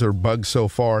crashes or bugs so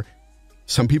far.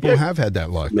 Some people have had that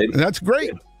luck. And that's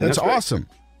great. That's awesome.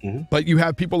 But you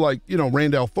have people like, you know,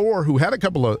 Randall Thor, who had a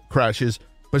couple of crashes,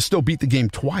 but still beat the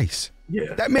game twice.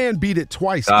 Yeah. That man beat it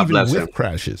twice, even with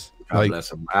crashes. God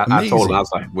bless him. I told him, I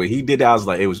was like, when he did that, I was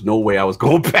like, it was no way I was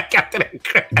going back after that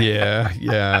crash.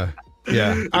 Yeah.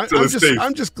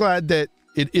 I'm just glad that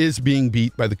it is being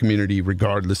beat by the community,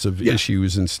 regardless of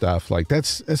issues and stuff. Like,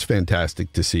 that's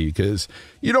fantastic to see, because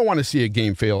you don't want to see a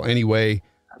game fail anyway.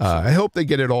 I hope they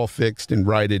get it all fixed and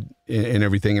righted and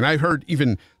everything. And I heard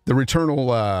even the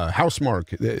Returnal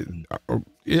Housemark.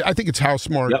 I think it's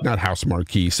Housemark, not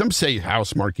Housemarque. Some say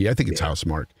Housemarque. I think it's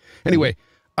Housemark. Anyway,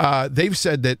 they've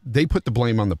said that they put the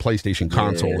blame on the PlayStation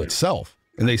console itself,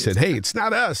 and they said, "Hey, it's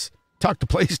not us. Talk to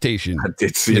PlayStation." I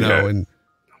did see that. And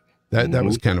that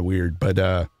was kind of weird.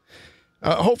 But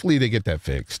hopefully they get that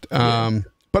fixed.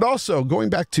 But also, going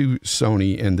back to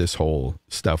Sony and this whole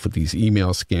stuff with these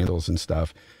email scandals and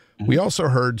stuff, we also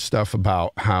heard stuff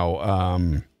about how,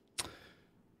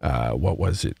 what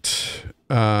was it?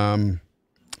 The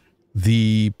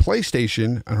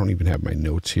PlayStation, I don't even have my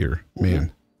notes here.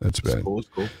 Man, that's bad. It's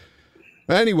cool.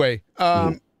 Anyway,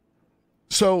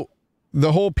 so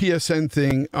the whole PSN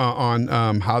thing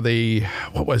on how they,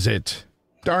 what was it?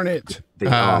 Darn it.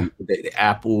 The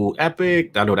Apple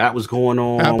Epic. I know that was going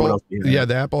on. Apple, the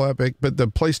Apple Epic, but the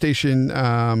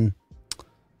PlayStation.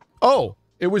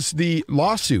 It was the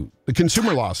lawsuit, the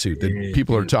consumer lawsuit that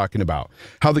people are talking about.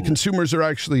 How the consumers are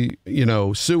actually, you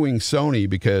know, suing Sony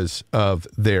because of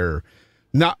them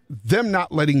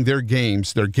not letting their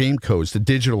games, their game codes, the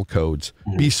digital codes,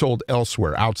 be sold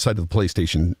elsewhere outside of the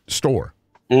PlayStation store.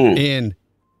 And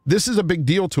this is a big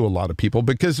deal to a lot of people,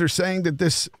 because they're saying that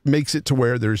this makes it to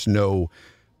where there's no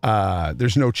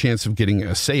chance of getting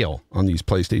a sale on these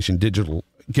PlayStation digital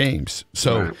games.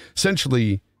 So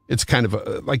essentially, it's kind of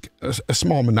a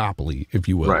small monopoly, if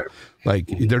you will. Right. Like,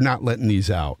 they're not letting these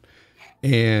out,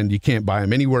 and you can't buy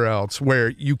them anywhere else. Where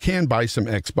you can buy some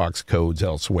Xbox codes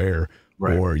elsewhere,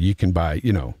 or you can buy,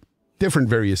 you know, different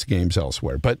various games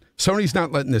elsewhere. But Sony's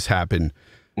not letting this happen.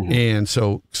 And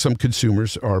so some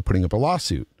consumers are putting up a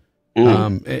lawsuit.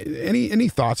 Any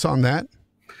thoughts on that?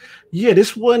 Yeah,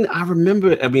 this one, I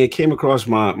remember, I mean, it came across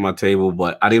my table,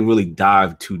 but I didn't really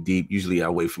dive too deep. Usually I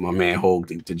wait for my man Hogue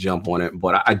to jump on it,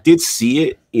 but I did see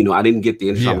it. You know, I didn't get the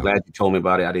interest. I'm glad you told me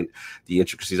about it. The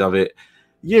intricacies of it.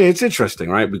 Yeah, it's interesting,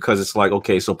 right? Because it's like,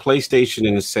 okay, so PlayStation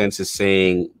in a sense is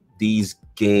saying these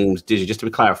games, just to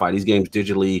clarify, these games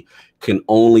digitally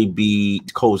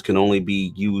codes can only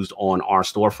be used on our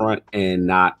storefront and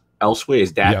not elsewhere.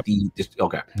 Is that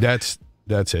okay? That's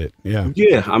it. Yeah.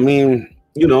 Yeah. I mean,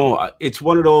 you know, it's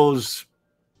one of those,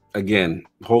 again,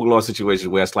 Hogue law situations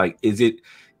where it's like, is it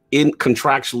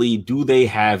contractually, do they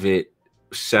have it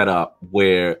set up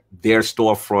where their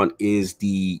storefront is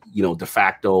the, you know, de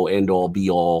facto end all be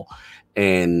all,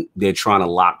 and they're trying to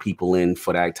lock people in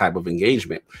for that type of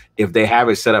engagement? If they have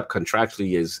it set up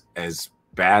contractually as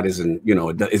bad as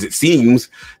as it seems,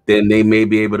 then they may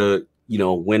be able to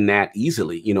win that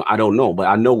easily. I don't know, but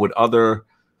I know with other.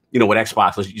 With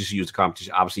Xbox, let's just use the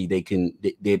competition. Obviously,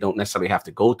 they don't necessarily have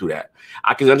to go through that.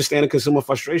 I can understand the consumer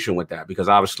frustration with that because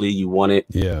obviously you want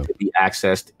it to be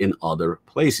accessed in other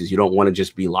places. You don't want to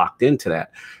just be locked into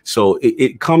that. So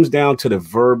it comes down to the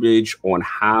verbiage on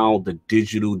how the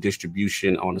digital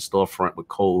distribution on the storefront with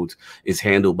codes is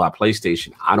handled by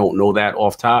PlayStation. I don't know that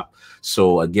off top.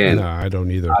 So again, no, I don't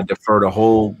either. I defer the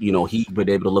whole, he's been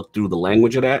able to look through the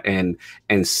language of that and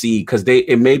see, because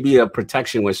it may be a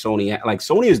protection where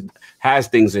Sony has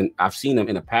things, and I've seen them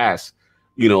in the past,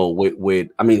 with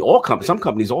some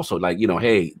companies also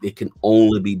hey, it can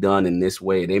only be done in this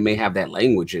way. They may have that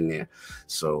language in there.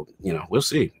 So, we'll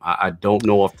see. I don't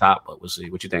know off top, but we'll see.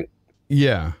 What you think?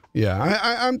 Yeah.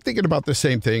 I'm thinking about the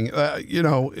same thing.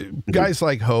 Guys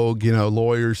like Hogue,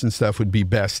 lawyers and stuff would be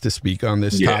best to speak on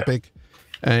this topic.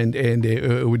 And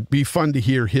it would be fun to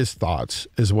hear his thoughts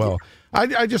as well.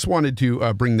 I just wanted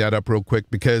to bring that up real quick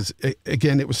because,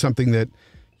 again, it was something that,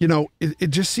 it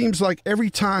just seems like every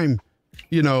time,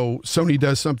 Sony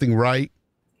does something right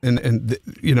and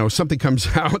something comes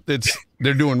out that's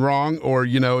they're doing wrong, or,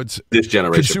 it's this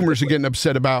generation consumers are getting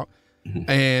upset about.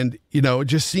 And, it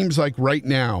just seems like right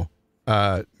now,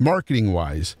 marketing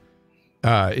wise,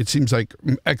 it seems like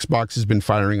Xbox has been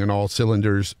firing on all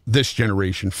cylinders this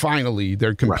generation. Finally,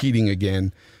 they're competing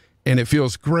again, and it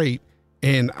feels great.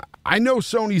 And I know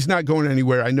Sony's not going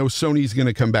anywhere. I know Sony's going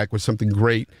to come back with something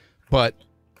great, but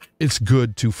it's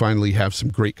good to finally have some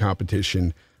great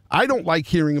competition. I don't like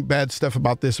hearing bad stuff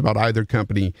about either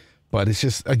company, but it's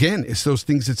just, again, it's those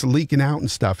things that's leaking out and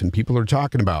stuff, and people are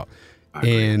talking about.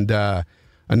 And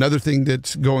another thing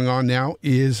that's going on now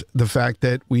is the fact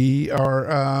that we are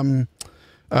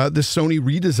the Sony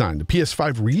redesign, the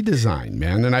PS5 redesign,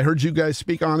 man. And I heard you guys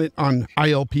speak on it on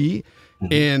ILP.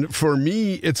 And for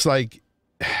me, it's like,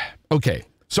 okay,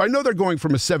 so I know they're going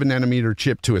from a 7-nanometer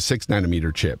chip to a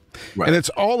 6-nanometer chip. Right. And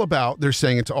they're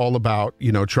saying it's all about,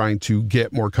 trying to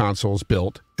get more consoles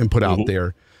built and put out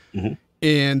there.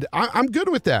 And I'm good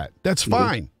with that. That's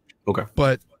fine. Okay.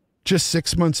 But just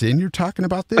 6 months in, you're talking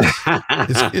about this?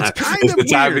 It's kind of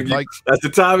weird. That's the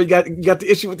timing. You got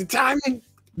the issue with the timing?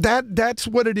 That's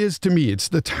what it is to me. It's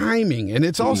the timing. And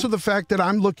it's also the fact that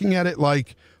I'm looking at it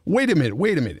like, wait a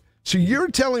minute. So you're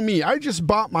telling me I just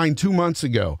bought mine 2 months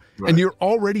ago, and you're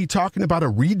already talking about a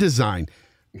redesign,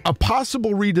 a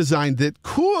possible redesign that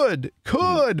could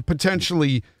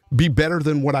potentially be better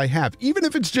than what I have. Even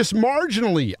if it's just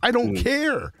marginally, I don't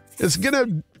care. It's going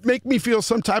to make me feel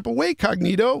some type of way,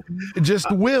 Cognito. It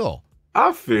just will.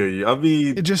 I feel you. I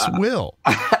mean, it just will.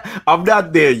 I'm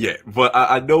not there yet, but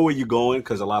I know where you're going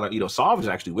because a lot of, Sav is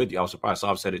actually with you. I was surprised.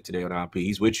 Sav said it today on IP.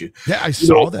 He's with you. Yeah, I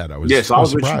saw that. I was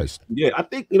surprised. Yeah, I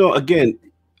think, again,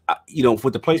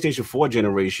 with the PlayStation 4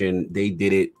 generation, they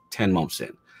did it 10 months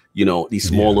in, these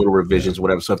small little revisions,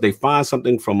 whatever. So if they find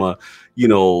something from a,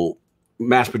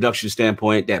 mass production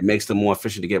standpoint that makes them more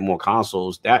efficient to get more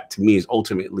consoles, that to me is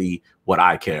ultimately what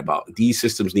I care about. These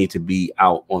systems need to be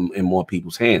out in more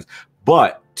people's hands.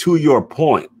 But to your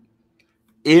point,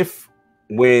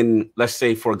 when, let's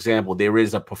say, for example, there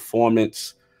is a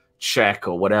performance check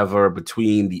or whatever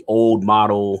between the old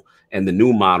model and the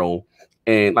new model,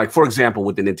 and like, for example,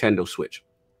 with the Nintendo Switch,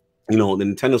 the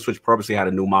Nintendo Switch purposely had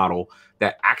a new model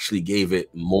that actually gave it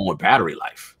more battery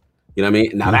life. You know what I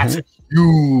mean? Now that's a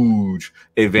huge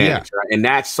advantage, right? And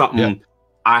that's something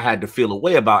I had to feel a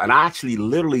way about. And I actually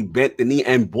literally bent the knee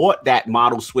and bought that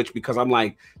model Switch because I'm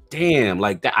like, damn,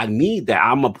 like that, I need that.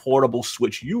 I'm a portable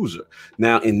Switch user.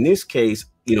 Now, in this case,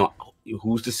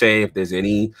 who's to say if there's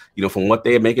any, from what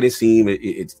they're making it seem,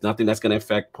 it's nothing that's going to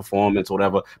affect performance or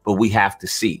whatever, but we have to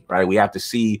see, right? We have to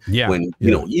see when,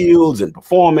 yields and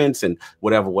performance and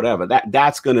whatever,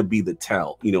 that's going to be the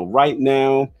tell. Right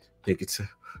now, I think it's a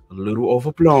little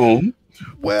overblown.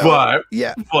 Well, but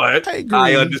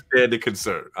I understand the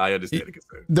concern.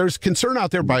 There's concern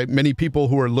out there by many people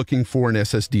who are looking for an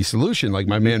SSD solution. Like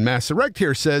my man Mass Direct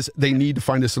here says they need to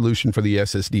find a solution for the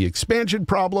SSD expansion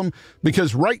problem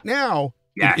because right now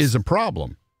it is a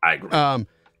problem. I agree.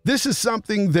 This is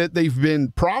something that they've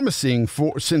been promising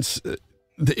for since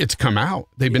it's come out.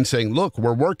 They've been saying, look,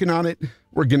 we're working on it.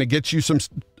 We're going to get you some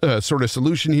sort of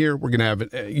solution here. We're going to have,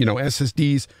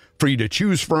 SSDs for you to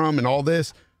choose from and all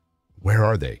this. Where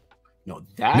are they?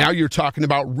 Now you're talking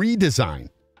about redesign.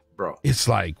 Bro. It's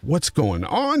like, what's going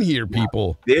on here,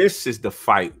 people? This is the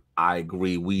fight I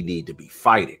agree we need to be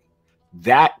fighting.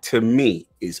 That, to me,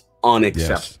 is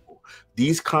unacceptable. Yes.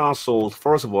 These consoles,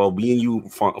 first of all, me and you,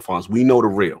 Fonz, we know the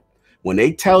real. When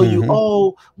they tell you,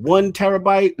 1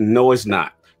 terabyte, no, it's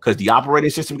not. because the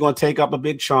operating system is going to take up a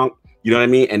big chunk. You know what I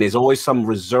mean? And there's always some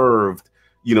reserved,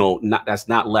 you know, that's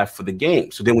not left for the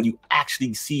game. So then when you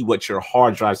actually see what your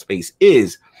hard drive space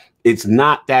is, it's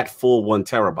not that full 1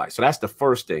 terabyte. So that's the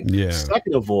first thing. Yeah.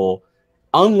 Second of all,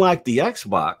 unlike the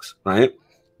Xbox, right?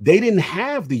 They didn't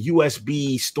have the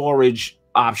USB storage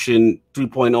option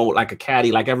 3.0 like a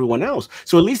caddy like everyone else.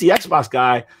 So at least the Xbox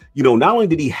guy, you know, not only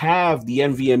did he have the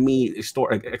NVMe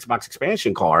Xbox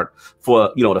expansion card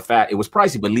for, you know, the fact it was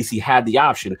pricey, but at least he had the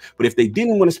option. But if they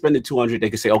didn't want to spend the 200, they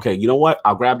could say, okay, you know what?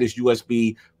 I'll grab this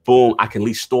USB. Boom, I can at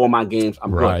least store my games.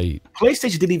 I'm good.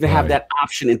 PlayStation didn't even have that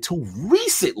option until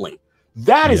recently.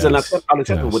 That is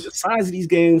unacceptable with the size of these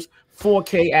games,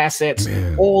 4K assets,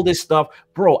 all this stuff.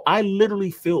 Bro, I literally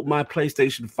filled my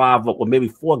PlayStation 5 up with maybe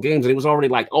 4 games, and it was already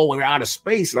like, oh, we're out of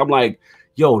space. And I'm like,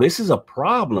 yo, this is a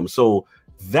problem. So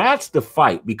that's the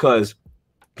fight, because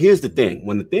here's the thing.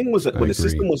 When the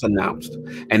system was announced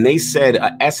and they said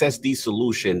a SSD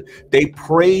solution, they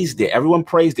praised it. Everyone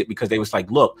praised it because they was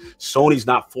like, look, Sony's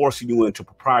not forcing you into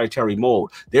proprietary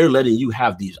mode. They're letting you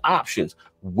have these options.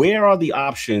 Where are the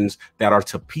options that are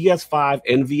to PS5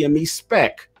 NVMe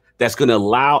spec that's going to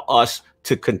allow us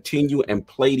to continue and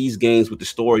play these games with the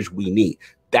storage we need?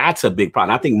 That's a big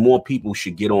problem. I think more people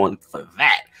should get on for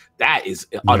that. That is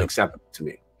unacceptable to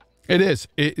me. It is.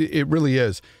 It really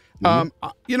is.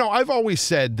 You know, I've always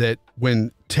said that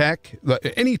when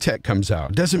any tech comes out,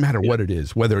 it doesn't matter what it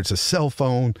is, whether it's a cell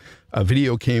phone, a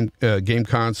video game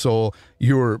console,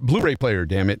 your Blu-ray player,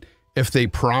 damn it, if they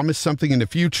promise something in the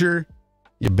future,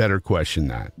 you better question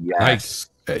that. Yes.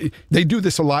 Like, they do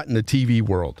this a lot in the TV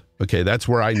world. Okay, that's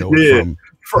where I know it from.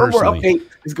 Firmware update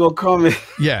is going to come in.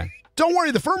 Yeah. Don't worry,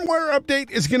 the firmware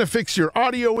update is going to fix your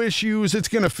audio issues. It's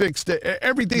going to fix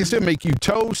everything. It's going to make you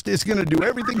toast. It's going to do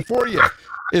everything for you.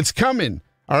 It's coming.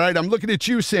 All right, I'm looking at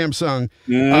you, Samsung.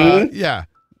 Yeah,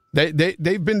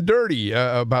 they've been dirty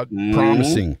about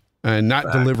promising and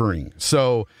not delivering.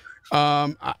 So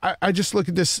I just look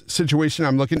at this situation.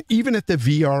 I'm looking even at the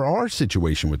VRR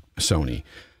situation with Sony.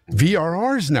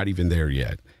 VRR is not even there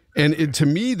yet. And to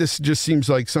me, this just seems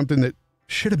like something that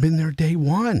should have been there day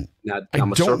one. I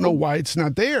don't know why it's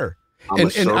not there.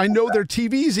 And I know their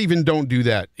TVs even don't do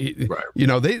that. You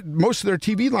know, most of their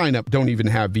TV lineup don't even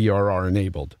have VRR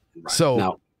enabled. Right. So,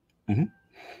 now,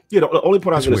 you know, the only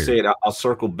point I was going to say, I'll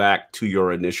circle back to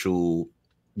your initial,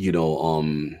 you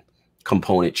know,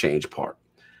 component change part.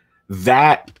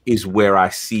 That is where I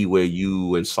see where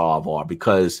you and Solve are,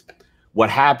 because what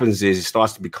happens is it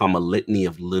starts to become a litany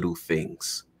of little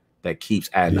things that keeps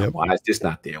adding up. Why is this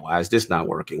not there? Why is this not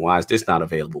working? Why is this not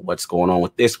available? What's going on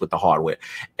with this, with the hardware?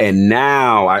 And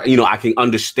now, I can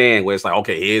understand where it's like,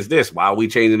 okay, here's this. Why are we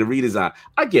changing the redesign?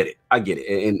 I get it.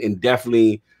 And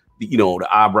definitely, you know,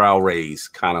 the eyebrow raise,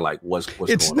 kind of like what's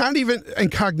it's going not on. Even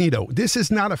incognito. This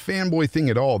is not a fanboy thing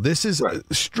at all. This is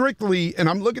strictly, and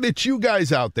I'm looking at you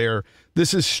guys out there,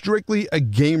 this is strictly a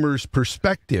gamer's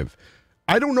perspective.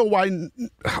 I don't know why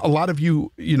a lot of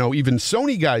you, you know, even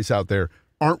Sony guys out there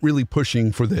aren't really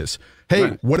pushing for this.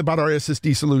 Hey, what about our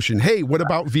SSD solution? Hey, what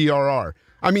about VRR?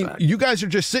 I mean, you guys are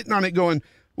just sitting on it going,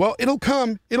 well, it'll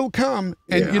come.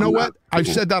 And you know what? I've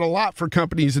said that a lot for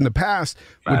companies in the past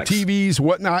with TVs,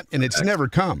 whatnot, and it's never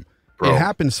come. It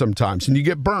happens sometimes, and you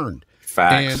get burned.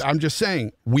 And I'm just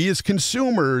saying, we as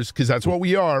consumers, because that's what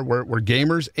we are, we're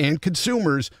gamers and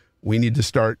consumers, we need to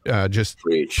start just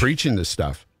preaching this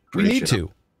stuff. We need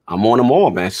to. I'm on them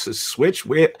all, man. Switch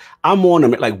where I'm on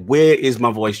them. Like, where is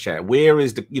my voice chat? Where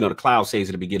is the, the cloud saves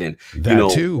at the beginning?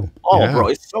 That too. Oh, bro,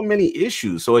 it's so many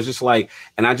issues. So it's just like,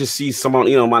 and I just see someone,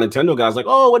 my Nintendo guys like,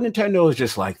 oh, what Nintendo is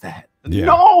just like that.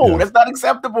 No, that's not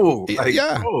acceptable. Like,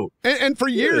 no. And for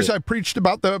years, I preached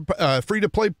about the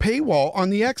free-to-play paywall on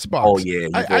the Xbox. Oh, yeah.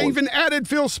 I even added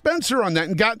Phil Spencer on that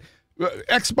and got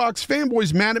Xbox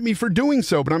fanboys mad at me for doing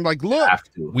so. But I'm like, look,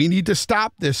 we need to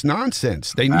stop this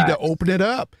nonsense. They need to open it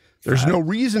up. There's no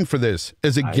reason for this.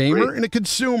 As a gamer and a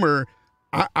consumer,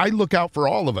 I look out for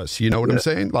all of us. You know what I'm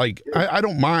saying? Like, I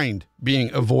don't mind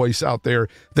being a voice out there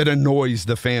that annoys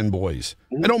the fanboys.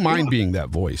 I don't mind being that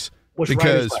voice.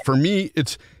 Because for me,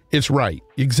 it's right.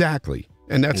 Exactly.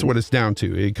 And that's what it's down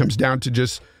to. It comes down to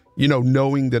just,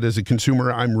 knowing that as a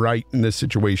consumer, I'm right in this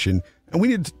situation. And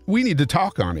we need to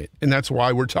talk on it. And that's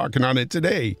why we're talking on it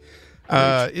today.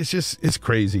 It's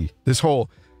crazy. This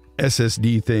whole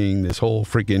SSD thing, this whole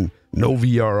freaking no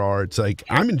VRR. It's like,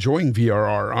 I'm enjoying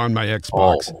VRR on my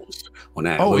Xbox.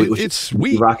 It's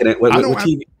sweet. Rocking it.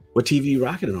 What TV you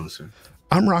rocking it on, sir?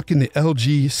 I'm rocking the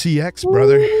LG CX,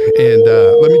 brother. And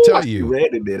let me tell you,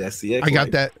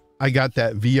 I got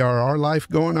that VRR life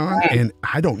going on, and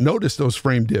I don't notice those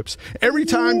frame dips. Every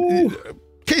time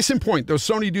case in point, those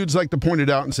Sony dudes like to point it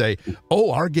out and say,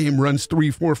 "Oh, our game runs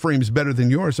 3-4 frames better than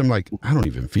yours." I'm like, I don't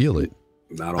even feel it.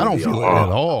 I don't feel it at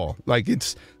all. Like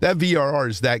it's that VRR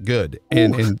is that good,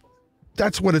 and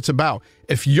that's what it's about.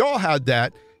 If y'all had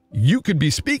that, you could be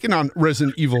speaking on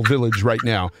Resident Evil Village right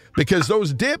now, because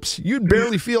those dips, you'd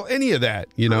barely feel any of that,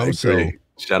 you know. So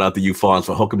shout out to you, Fonz,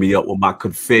 for hooking me up with my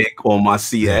config on my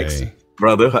CX,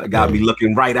 brother. Got me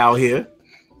looking right out here.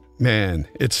 Man,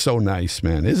 it's so nice,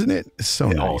 man, isn't it? It's so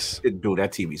nice. Dude,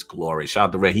 that TV's glorious. Shout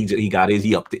out to Red. He got his.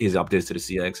 He up this to the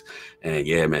CX, and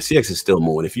yeah, man, CX is still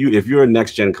moving. If you're a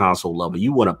next gen console lover,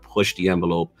 you want to push the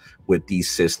envelope with these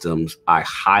systems. I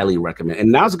highly recommend.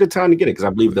 And now's a good time to get it, because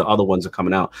I believe the other ones are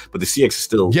coming out, but the CX is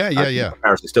still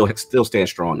comparison still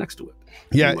stands strong next to it.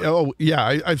 Yeah. Anyway. Oh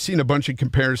yeah, I've seen a bunch of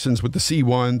comparisons with the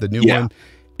C1, the new one,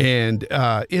 and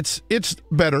it's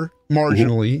better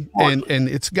marginally, and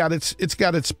it's got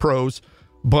its pros,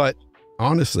 but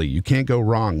honestly, you can't go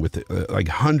wrong with it, like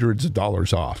hundreds of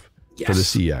dollars off for the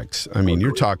CX. I mean,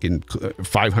 you're talking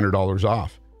 $500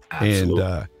 off. Absolutely.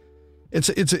 And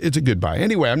it's a good buy.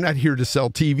 Anyway, I'm not here to sell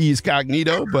TVs,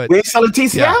 Cognito, but we ain't selling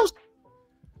TCLs. Yeah,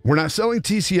 we're not selling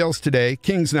TCLs today.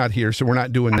 King's not here, so we're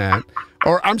not doing that.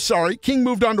 Or I'm sorry, King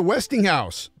moved on to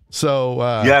Westinghouse. So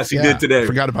yes, he did today.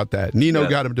 Forgot about that. Neo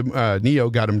got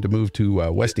him to move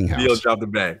to Westinghouse. Neo dropped the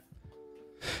bag.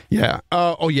 Yeah.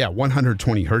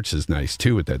 120 hertz is nice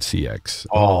too with that CX.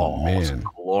 Oh man,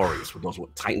 glorious with those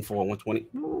Titanfall 120.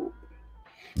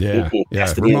 Yeah.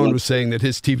 Ramon was saying that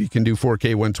his TV can do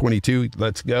 4K 122.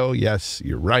 Let's go. Yes,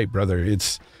 you're right, brother.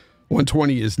 It's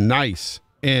 120 is nice,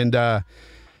 and that's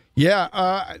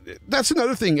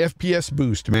another thing. FPS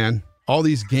boost, man. All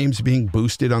these games being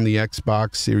boosted on the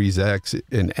Xbox Series X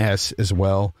and S as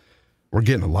well. We're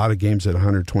getting a lot of games at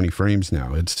 120 frames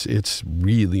now. It's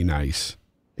really nice.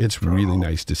 It's really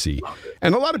nice to see.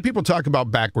 And a lot of people talk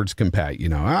about backwards compat. You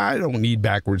know, I don't need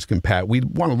backwards compat. We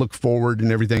want to look forward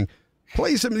and everything.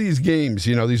 Play some of these games,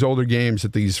 you know, these older games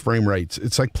at these frame rates.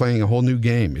 It's like playing a whole new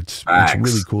game. It's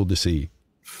really cool to see.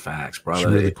 Facts, brother.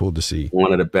 It's really cool to see.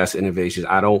 One of the best innovations.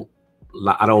 I don't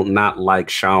not like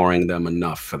showering them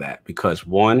enough for that, because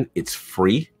one, it's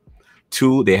free.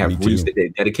 Two, they're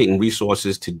dedicating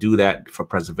resources to do that for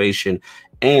preservation.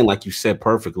 And like you said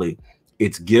perfectly,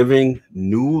 it's giving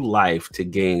new life to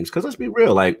games. Because let's be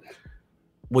real, like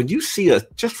when you see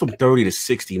just from 30 to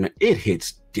 60, man, it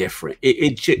hits different.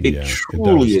 It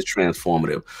truly is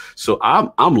transformative. So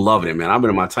I'm loving it, man. I've been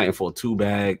in my Titanfall 2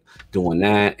 bag doing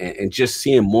that, and just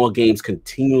seeing more games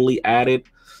continually added.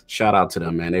 Shout out to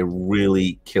them, man. They're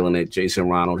really killing it. Jason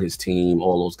Ronald, his team,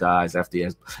 all those guys.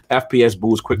 FPS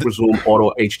boost, quick resume,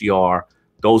 auto HDR.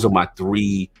 Those are my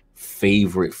 3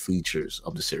 favorite features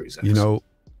of the Series X. You know,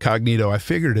 Cognito, I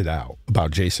figured it out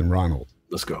about Jason Ronald.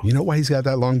 Let's go. You know why he's got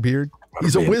that long beard?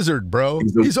 He's a wizard, bro.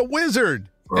 He's a wizard.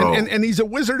 And he's a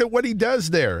wizard at what he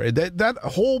does there. That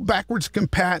whole backwards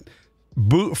compat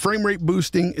frame rate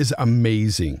boosting is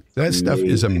amazing. That stuff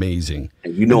is amazing.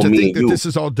 And you know, and to think that this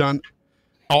is all done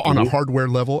on a hardware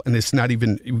level, and it's not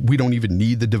even, we don't even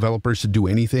need the developers to do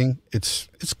anything. It's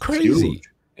crazy. Huge.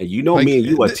 And you know, like, me and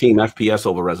you are team FPS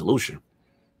over resolution.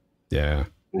 Yeah.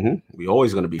 We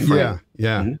always going to be frame.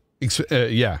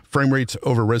 Yeah. Frame rates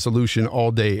over resolution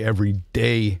all day, every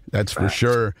day. That's for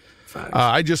sure.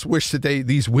 I just wish that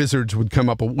these wizards would come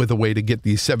up with a way to get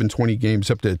these 720 games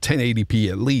up to 1080p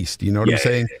at least. You know what I'm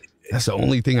saying? That's the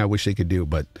only thing I wish they could do.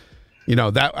 But you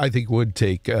know, that I think would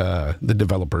take the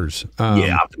developers.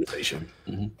 Optimization.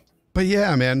 But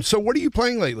yeah, man. So what are you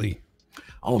playing lately?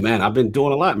 Oh man, I've been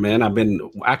doing a lot, man. I've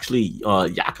been actually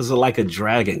Yakuza Like a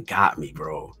Dragon got me,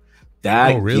 bro.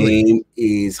 That game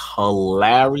is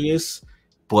hilarious,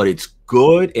 but it's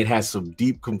good. It has some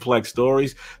deep, complex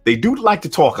stories. They do like to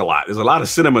talk a lot. There's a lot of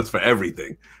cinemas for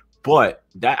everything. But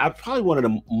that's probably one of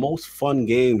the most fun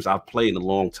games I've played in a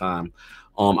long time.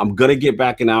 I'm gonna get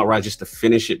back in Outright just to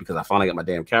finish it, because I finally got my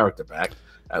damn character back.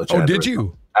 Did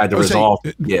you? I had to resolve.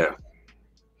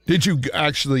 Did you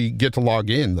actually get to log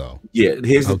in though? Yeah.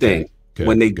 Here's the thing.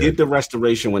 When they did the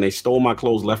restoration, when they stole my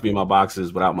clothes, left me in my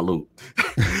boxes without my loot,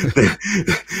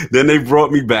 then they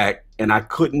brought me back and I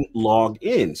couldn't log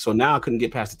in. So now I couldn't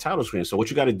get past the title screen. So what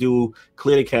you got to do,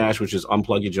 clear the cache, which is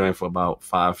unplug your joint for about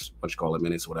 5,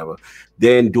 minutes or whatever.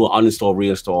 Then do an uninstall,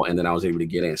 reinstall, and then I was able to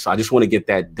get in. So I just want to get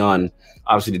that done.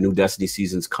 Obviously, the new Destiny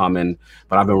season's coming,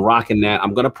 but I've been rocking that.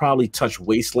 I'm going to probably touch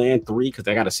Wasteland 3 because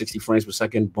they got a 60 frames per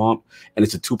second bump, and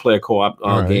it's a 2-player co-op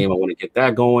game. I want to get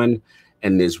that going.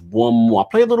 And there's one more. I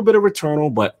play a little bit of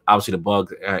Returnal, but obviously the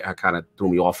bug I kind of threw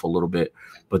me off a little bit.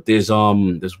 But there's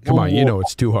Come on, you know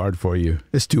it's too hard for you.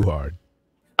 It's too hard.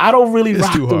 I don't really It's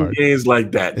rock too them hard. games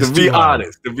like that. It's To be too hard.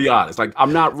 honest, like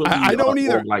I'm not really. I don't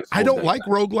either. roguelike I don't Souls like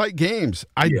guy. roguelike games.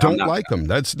 I Yeah, I'm don't not like them.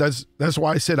 That's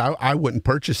why I said I wouldn't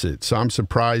purchase it. So I'm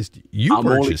surprised you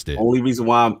purchased it. Only reason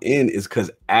why I'm in is because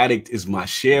Addict is my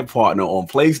share partner on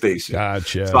PlayStation.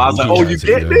 Gotcha. So I was like, He "Oh, you has it,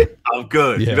 getting yeah. it? I'm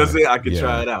good." You know what I'm Yeah, saying? I can yeah.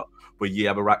 try it out. But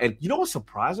yeah, I've been right. And you know what?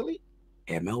 Surprisingly,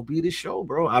 MLB The Show,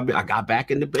 bro. I got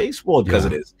back into baseball because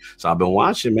of this. So I've been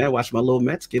watching, man. Watch my little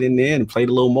Mets get in there and play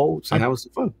the little modes and having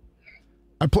some fun.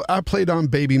 I played on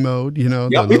baby mode, you know,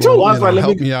 Yeah, the me too. little, I was like,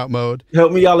 help me out mode.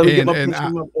 Help me out. Let me get And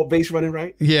my base running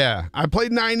right. Yeah, I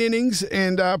played 9 innings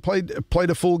and played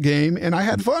a full game, and I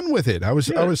had fun with it. I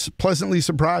was pleasantly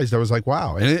surprised. I was like,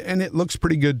 wow, and it looks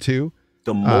pretty good too.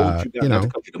 The mode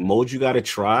the mode you got to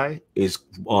try is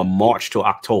March to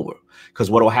October,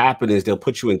 because what will happen is they'll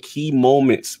put you in key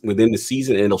moments within the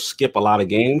season and it'll skip a lot of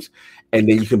games, and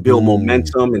then you can build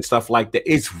momentum and stuff like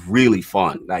that. It's really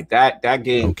fun. Like that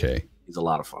game is a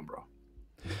lot of fun, bro.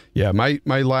 Yeah, my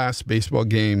last baseball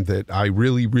game that I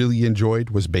really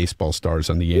enjoyed was Baseball Stars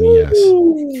on the NES.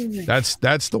 Ooh.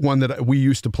 That's the one that we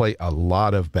used to play a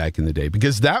lot of back in the day,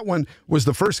 because that one was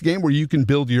the first game where you can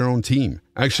build your own team.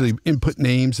 Actually input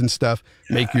names and stuff,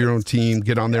 make your own team,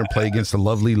 get on there and play against the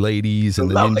lovely ladies and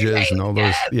the ninjas and all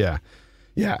those. Yeah.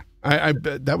 I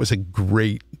bet that was a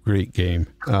great game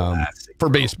for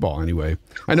baseball anyway.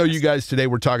 I know you guys today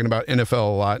were talking about NFL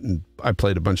a lot, and I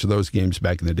played a bunch of those games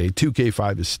back in the day.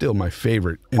 2K5 is still my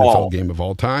favorite NFL game of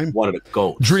all time. One of the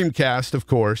GOATs. Dreamcast, of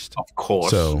course. Of course.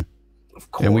 So,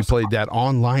 and we played that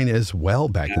online as well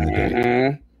back in the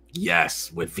day.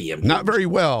 Yes, with VM. Not very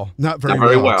well. Not very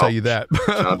well, I'll tell you that.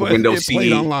 But Windows CD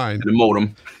played online. And the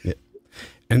modem. Yeah.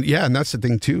 And that's the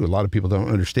thing too. A lot of people don't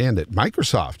understand it.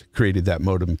 Microsoft created that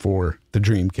modem for the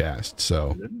Dreamcast,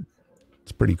 so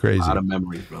it's pretty crazy. A lot of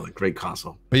memories, brother. Great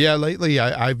console. But yeah, lately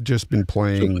I've just been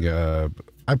playing.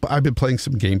 I've been playing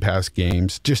some Game Pass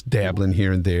games, just dabbling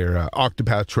here and there.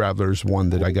 Octopath Traveler's one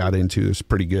that I got into is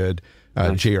pretty good.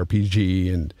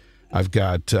 JRPG, and I've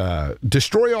got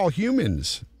Destroy All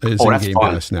Humans is in Game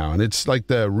Pass now, and it's like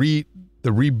the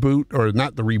reboot, or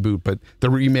not the reboot, but the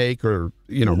remake, or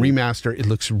remaster. It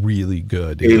looks really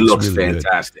good. It looks really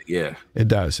fantastic. Good. Yeah, it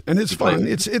does, and it's fun.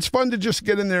 It's fun to just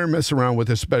get in there and mess around with,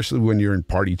 especially when you're in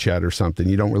party chat or something.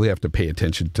 You don't really have to pay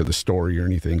attention to the story or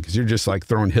anything, because you're just like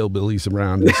throwing hillbillies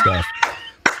around and stuff.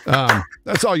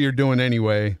 That's all you're doing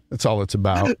anyway. That's all it's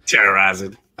about.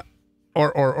 Terrorizing.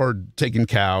 Or taking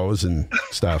cows and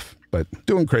stuff, but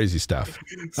doing crazy stuff.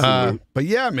 But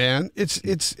yeah, man,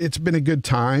 it's been a good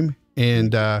time,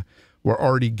 and we're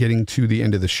already getting to the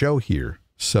end of the show here,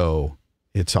 so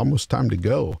it's almost time to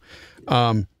go.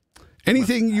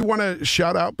 Anything you want to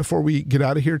shout out before we get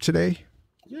out of here today?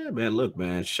 Yeah, man. Look,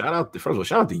 man. First of all,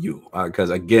 shout out to you, because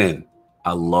again,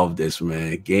 I love this,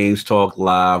 man. Games Talk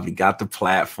Live. We got the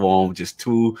platform. Just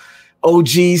two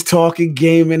OGs talking,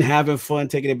 gaming, having fun,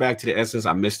 taking it back to the essence.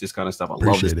 I miss this kind of stuff. I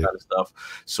love this kind of stuff.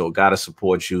 So gotta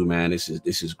support you, man. This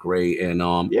is great.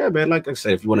 And yeah, man, like I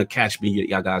said, if you want to catch me,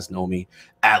 y'all guys know me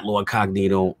at Lord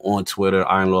Cognito on Twitter,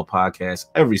 Iron Lord Podcast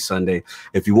every Sunday.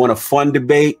 If you want a fun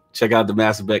debate, check out the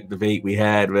Mass Effect debate we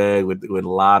had, man, with a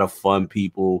lot of fun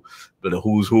people. But the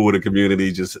who's who of the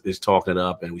community just is talking it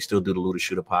up, and we still do the Looter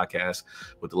Shooter podcast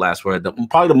with the last word.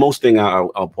 Probably the most thing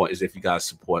I'll point is if you guys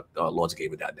support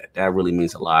lordsgaming.net. That really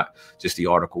means a lot. Just the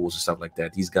articles and stuff like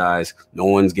that. These guys, no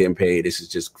one's getting paid. This is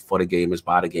just for the gamers,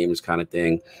 by the gamers kind of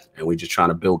thing. And we're just trying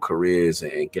to build careers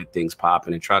and get things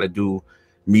popping and try to do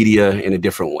media in a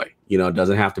different way. It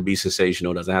doesn't have to be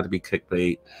sensational, doesn't have to be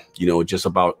clickbait, just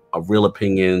about real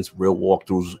opinions, real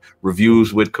walkthroughs,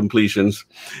 reviews with completions,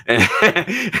 and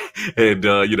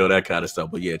that kind of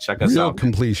stuff. But yeah, check us out. Real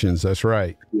completions, that's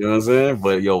right. You know what I'm saying?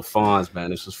 But yo, Fonz,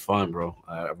 man, this was fun, bro.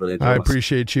 I really enjoyed myself.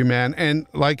 Appreciate you, man. And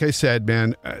like I said,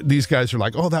 man, these guys are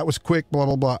like, oh, that was quick, blah,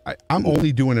 blah, blah. I'm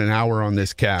only doing an hour on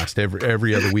this cast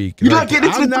every other week. You're not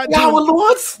getting into the hour,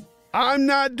 Lords? I'm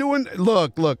not doing.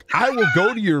 Look, I will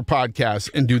go to your podcast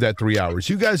and do that 3 hours.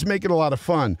 You guys make it a lot of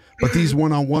fun, but these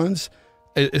one-on-ones,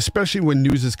 especially when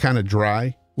news is kind of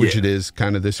dry, which it is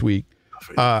kind of this week,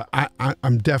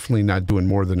 I'm definitely not doing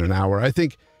more than an hour. I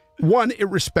think, one, it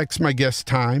respects my guest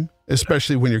time,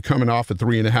 especially when you're coming off a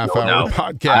 3.5 hour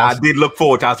podcast. I did look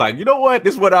forward to it. I was like, you know what?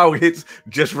 This 1 hour hits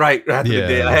just right after the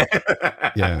day I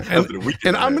had. Yeah.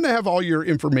 And I'm going to have all your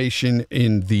information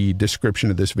in the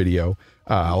description of this video.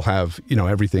 I'll have,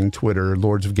 everything, Twitter,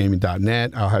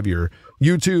 lordsofgaming.net. I'll have your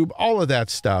YouTube, all of that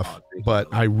stuff. But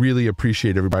I really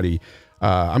appreciate everybody.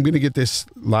 I'm going to get this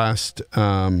last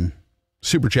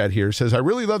super chat here. It says, I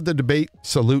really love the debate.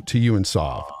 Salute to you and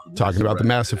Saw. Talking about the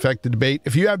Mass Effect debate.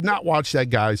 If you have not watched that,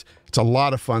 guys, it's a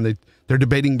lot of fun. They They're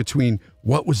debating between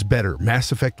what was better,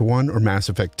 Mass Effect 1 or Mass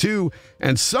Effect 2.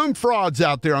 And some frauds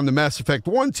out there on the Mass Effect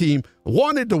 1 team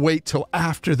wanted to wait till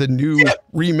after the new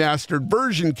remastered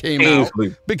version came out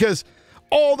because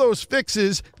all those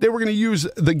fixes, they were going to use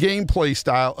the gameplay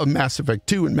style of Mass Effect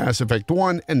 2 and Mass Effect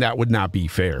 1, and that would not be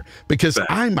fair because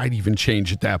I might even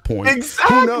change at that point.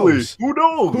 Exactly. Who knows?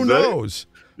 Who knows?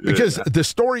 Because the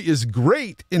story is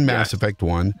great in Mass Effect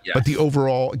 1, but the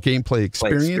overall gameplay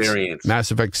experience, Mass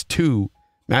Effect 2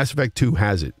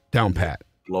 has it down pat.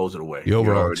 Blows it away. The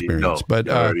overall experience. But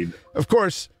of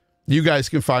course, you guys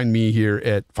can find me here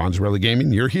at Fonzarelli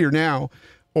Gaming. You're here now.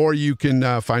 Or you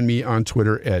can find me on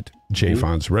Twitter at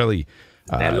jfonzarelli.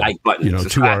 That like button. You know,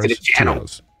 subscribe to the channel. 2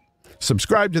 R's.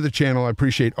 Subscribe to the channel. I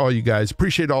appreciate all you guys.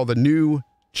 Appreciate all the new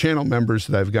channel members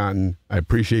that I've gotten. I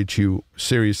appreciate you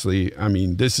seriously. I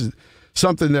mean, this is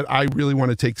something that I really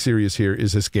want to take serious here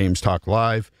is this Games Talk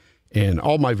Live and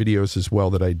all my videos as well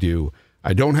that I do.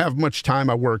 I don't have much time.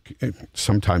 I work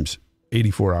sometimes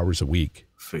 84 hours a week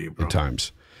at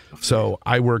times. So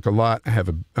I work a lot. I have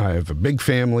a big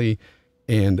family,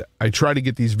 and I try to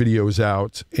get these videos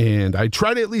out, and I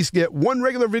try to at least get one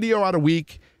regular video out a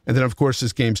week. And then, of course,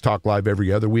 this Games Talk Live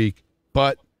every other week.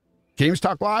 But Games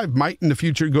Talk Live might in the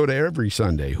future go to every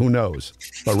Sunday. Who knows?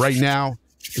 But right now,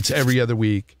 it's every other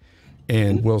week,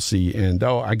 and we'll see. And,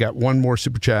 I got one more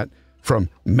super chat from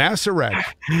Massaret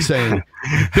saying,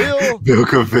 Bill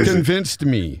convinced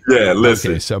me. Yeah,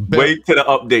 listen. Okay, so wait till the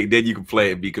update, then you can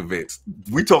play and be convinced.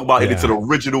 We talk about it in the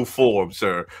original form,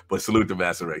 sir. But salute to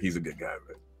Massaret. He's a good guy,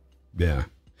 man. Yeah.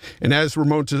 And as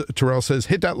Ramon Terrell says,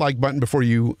 hit that like button before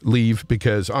you leave,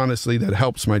 because honestly, that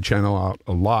helps my channel out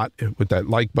a lot with that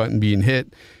like button being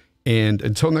hit. And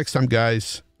until next time,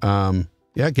 guys,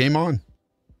 game on.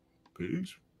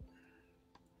 Peace.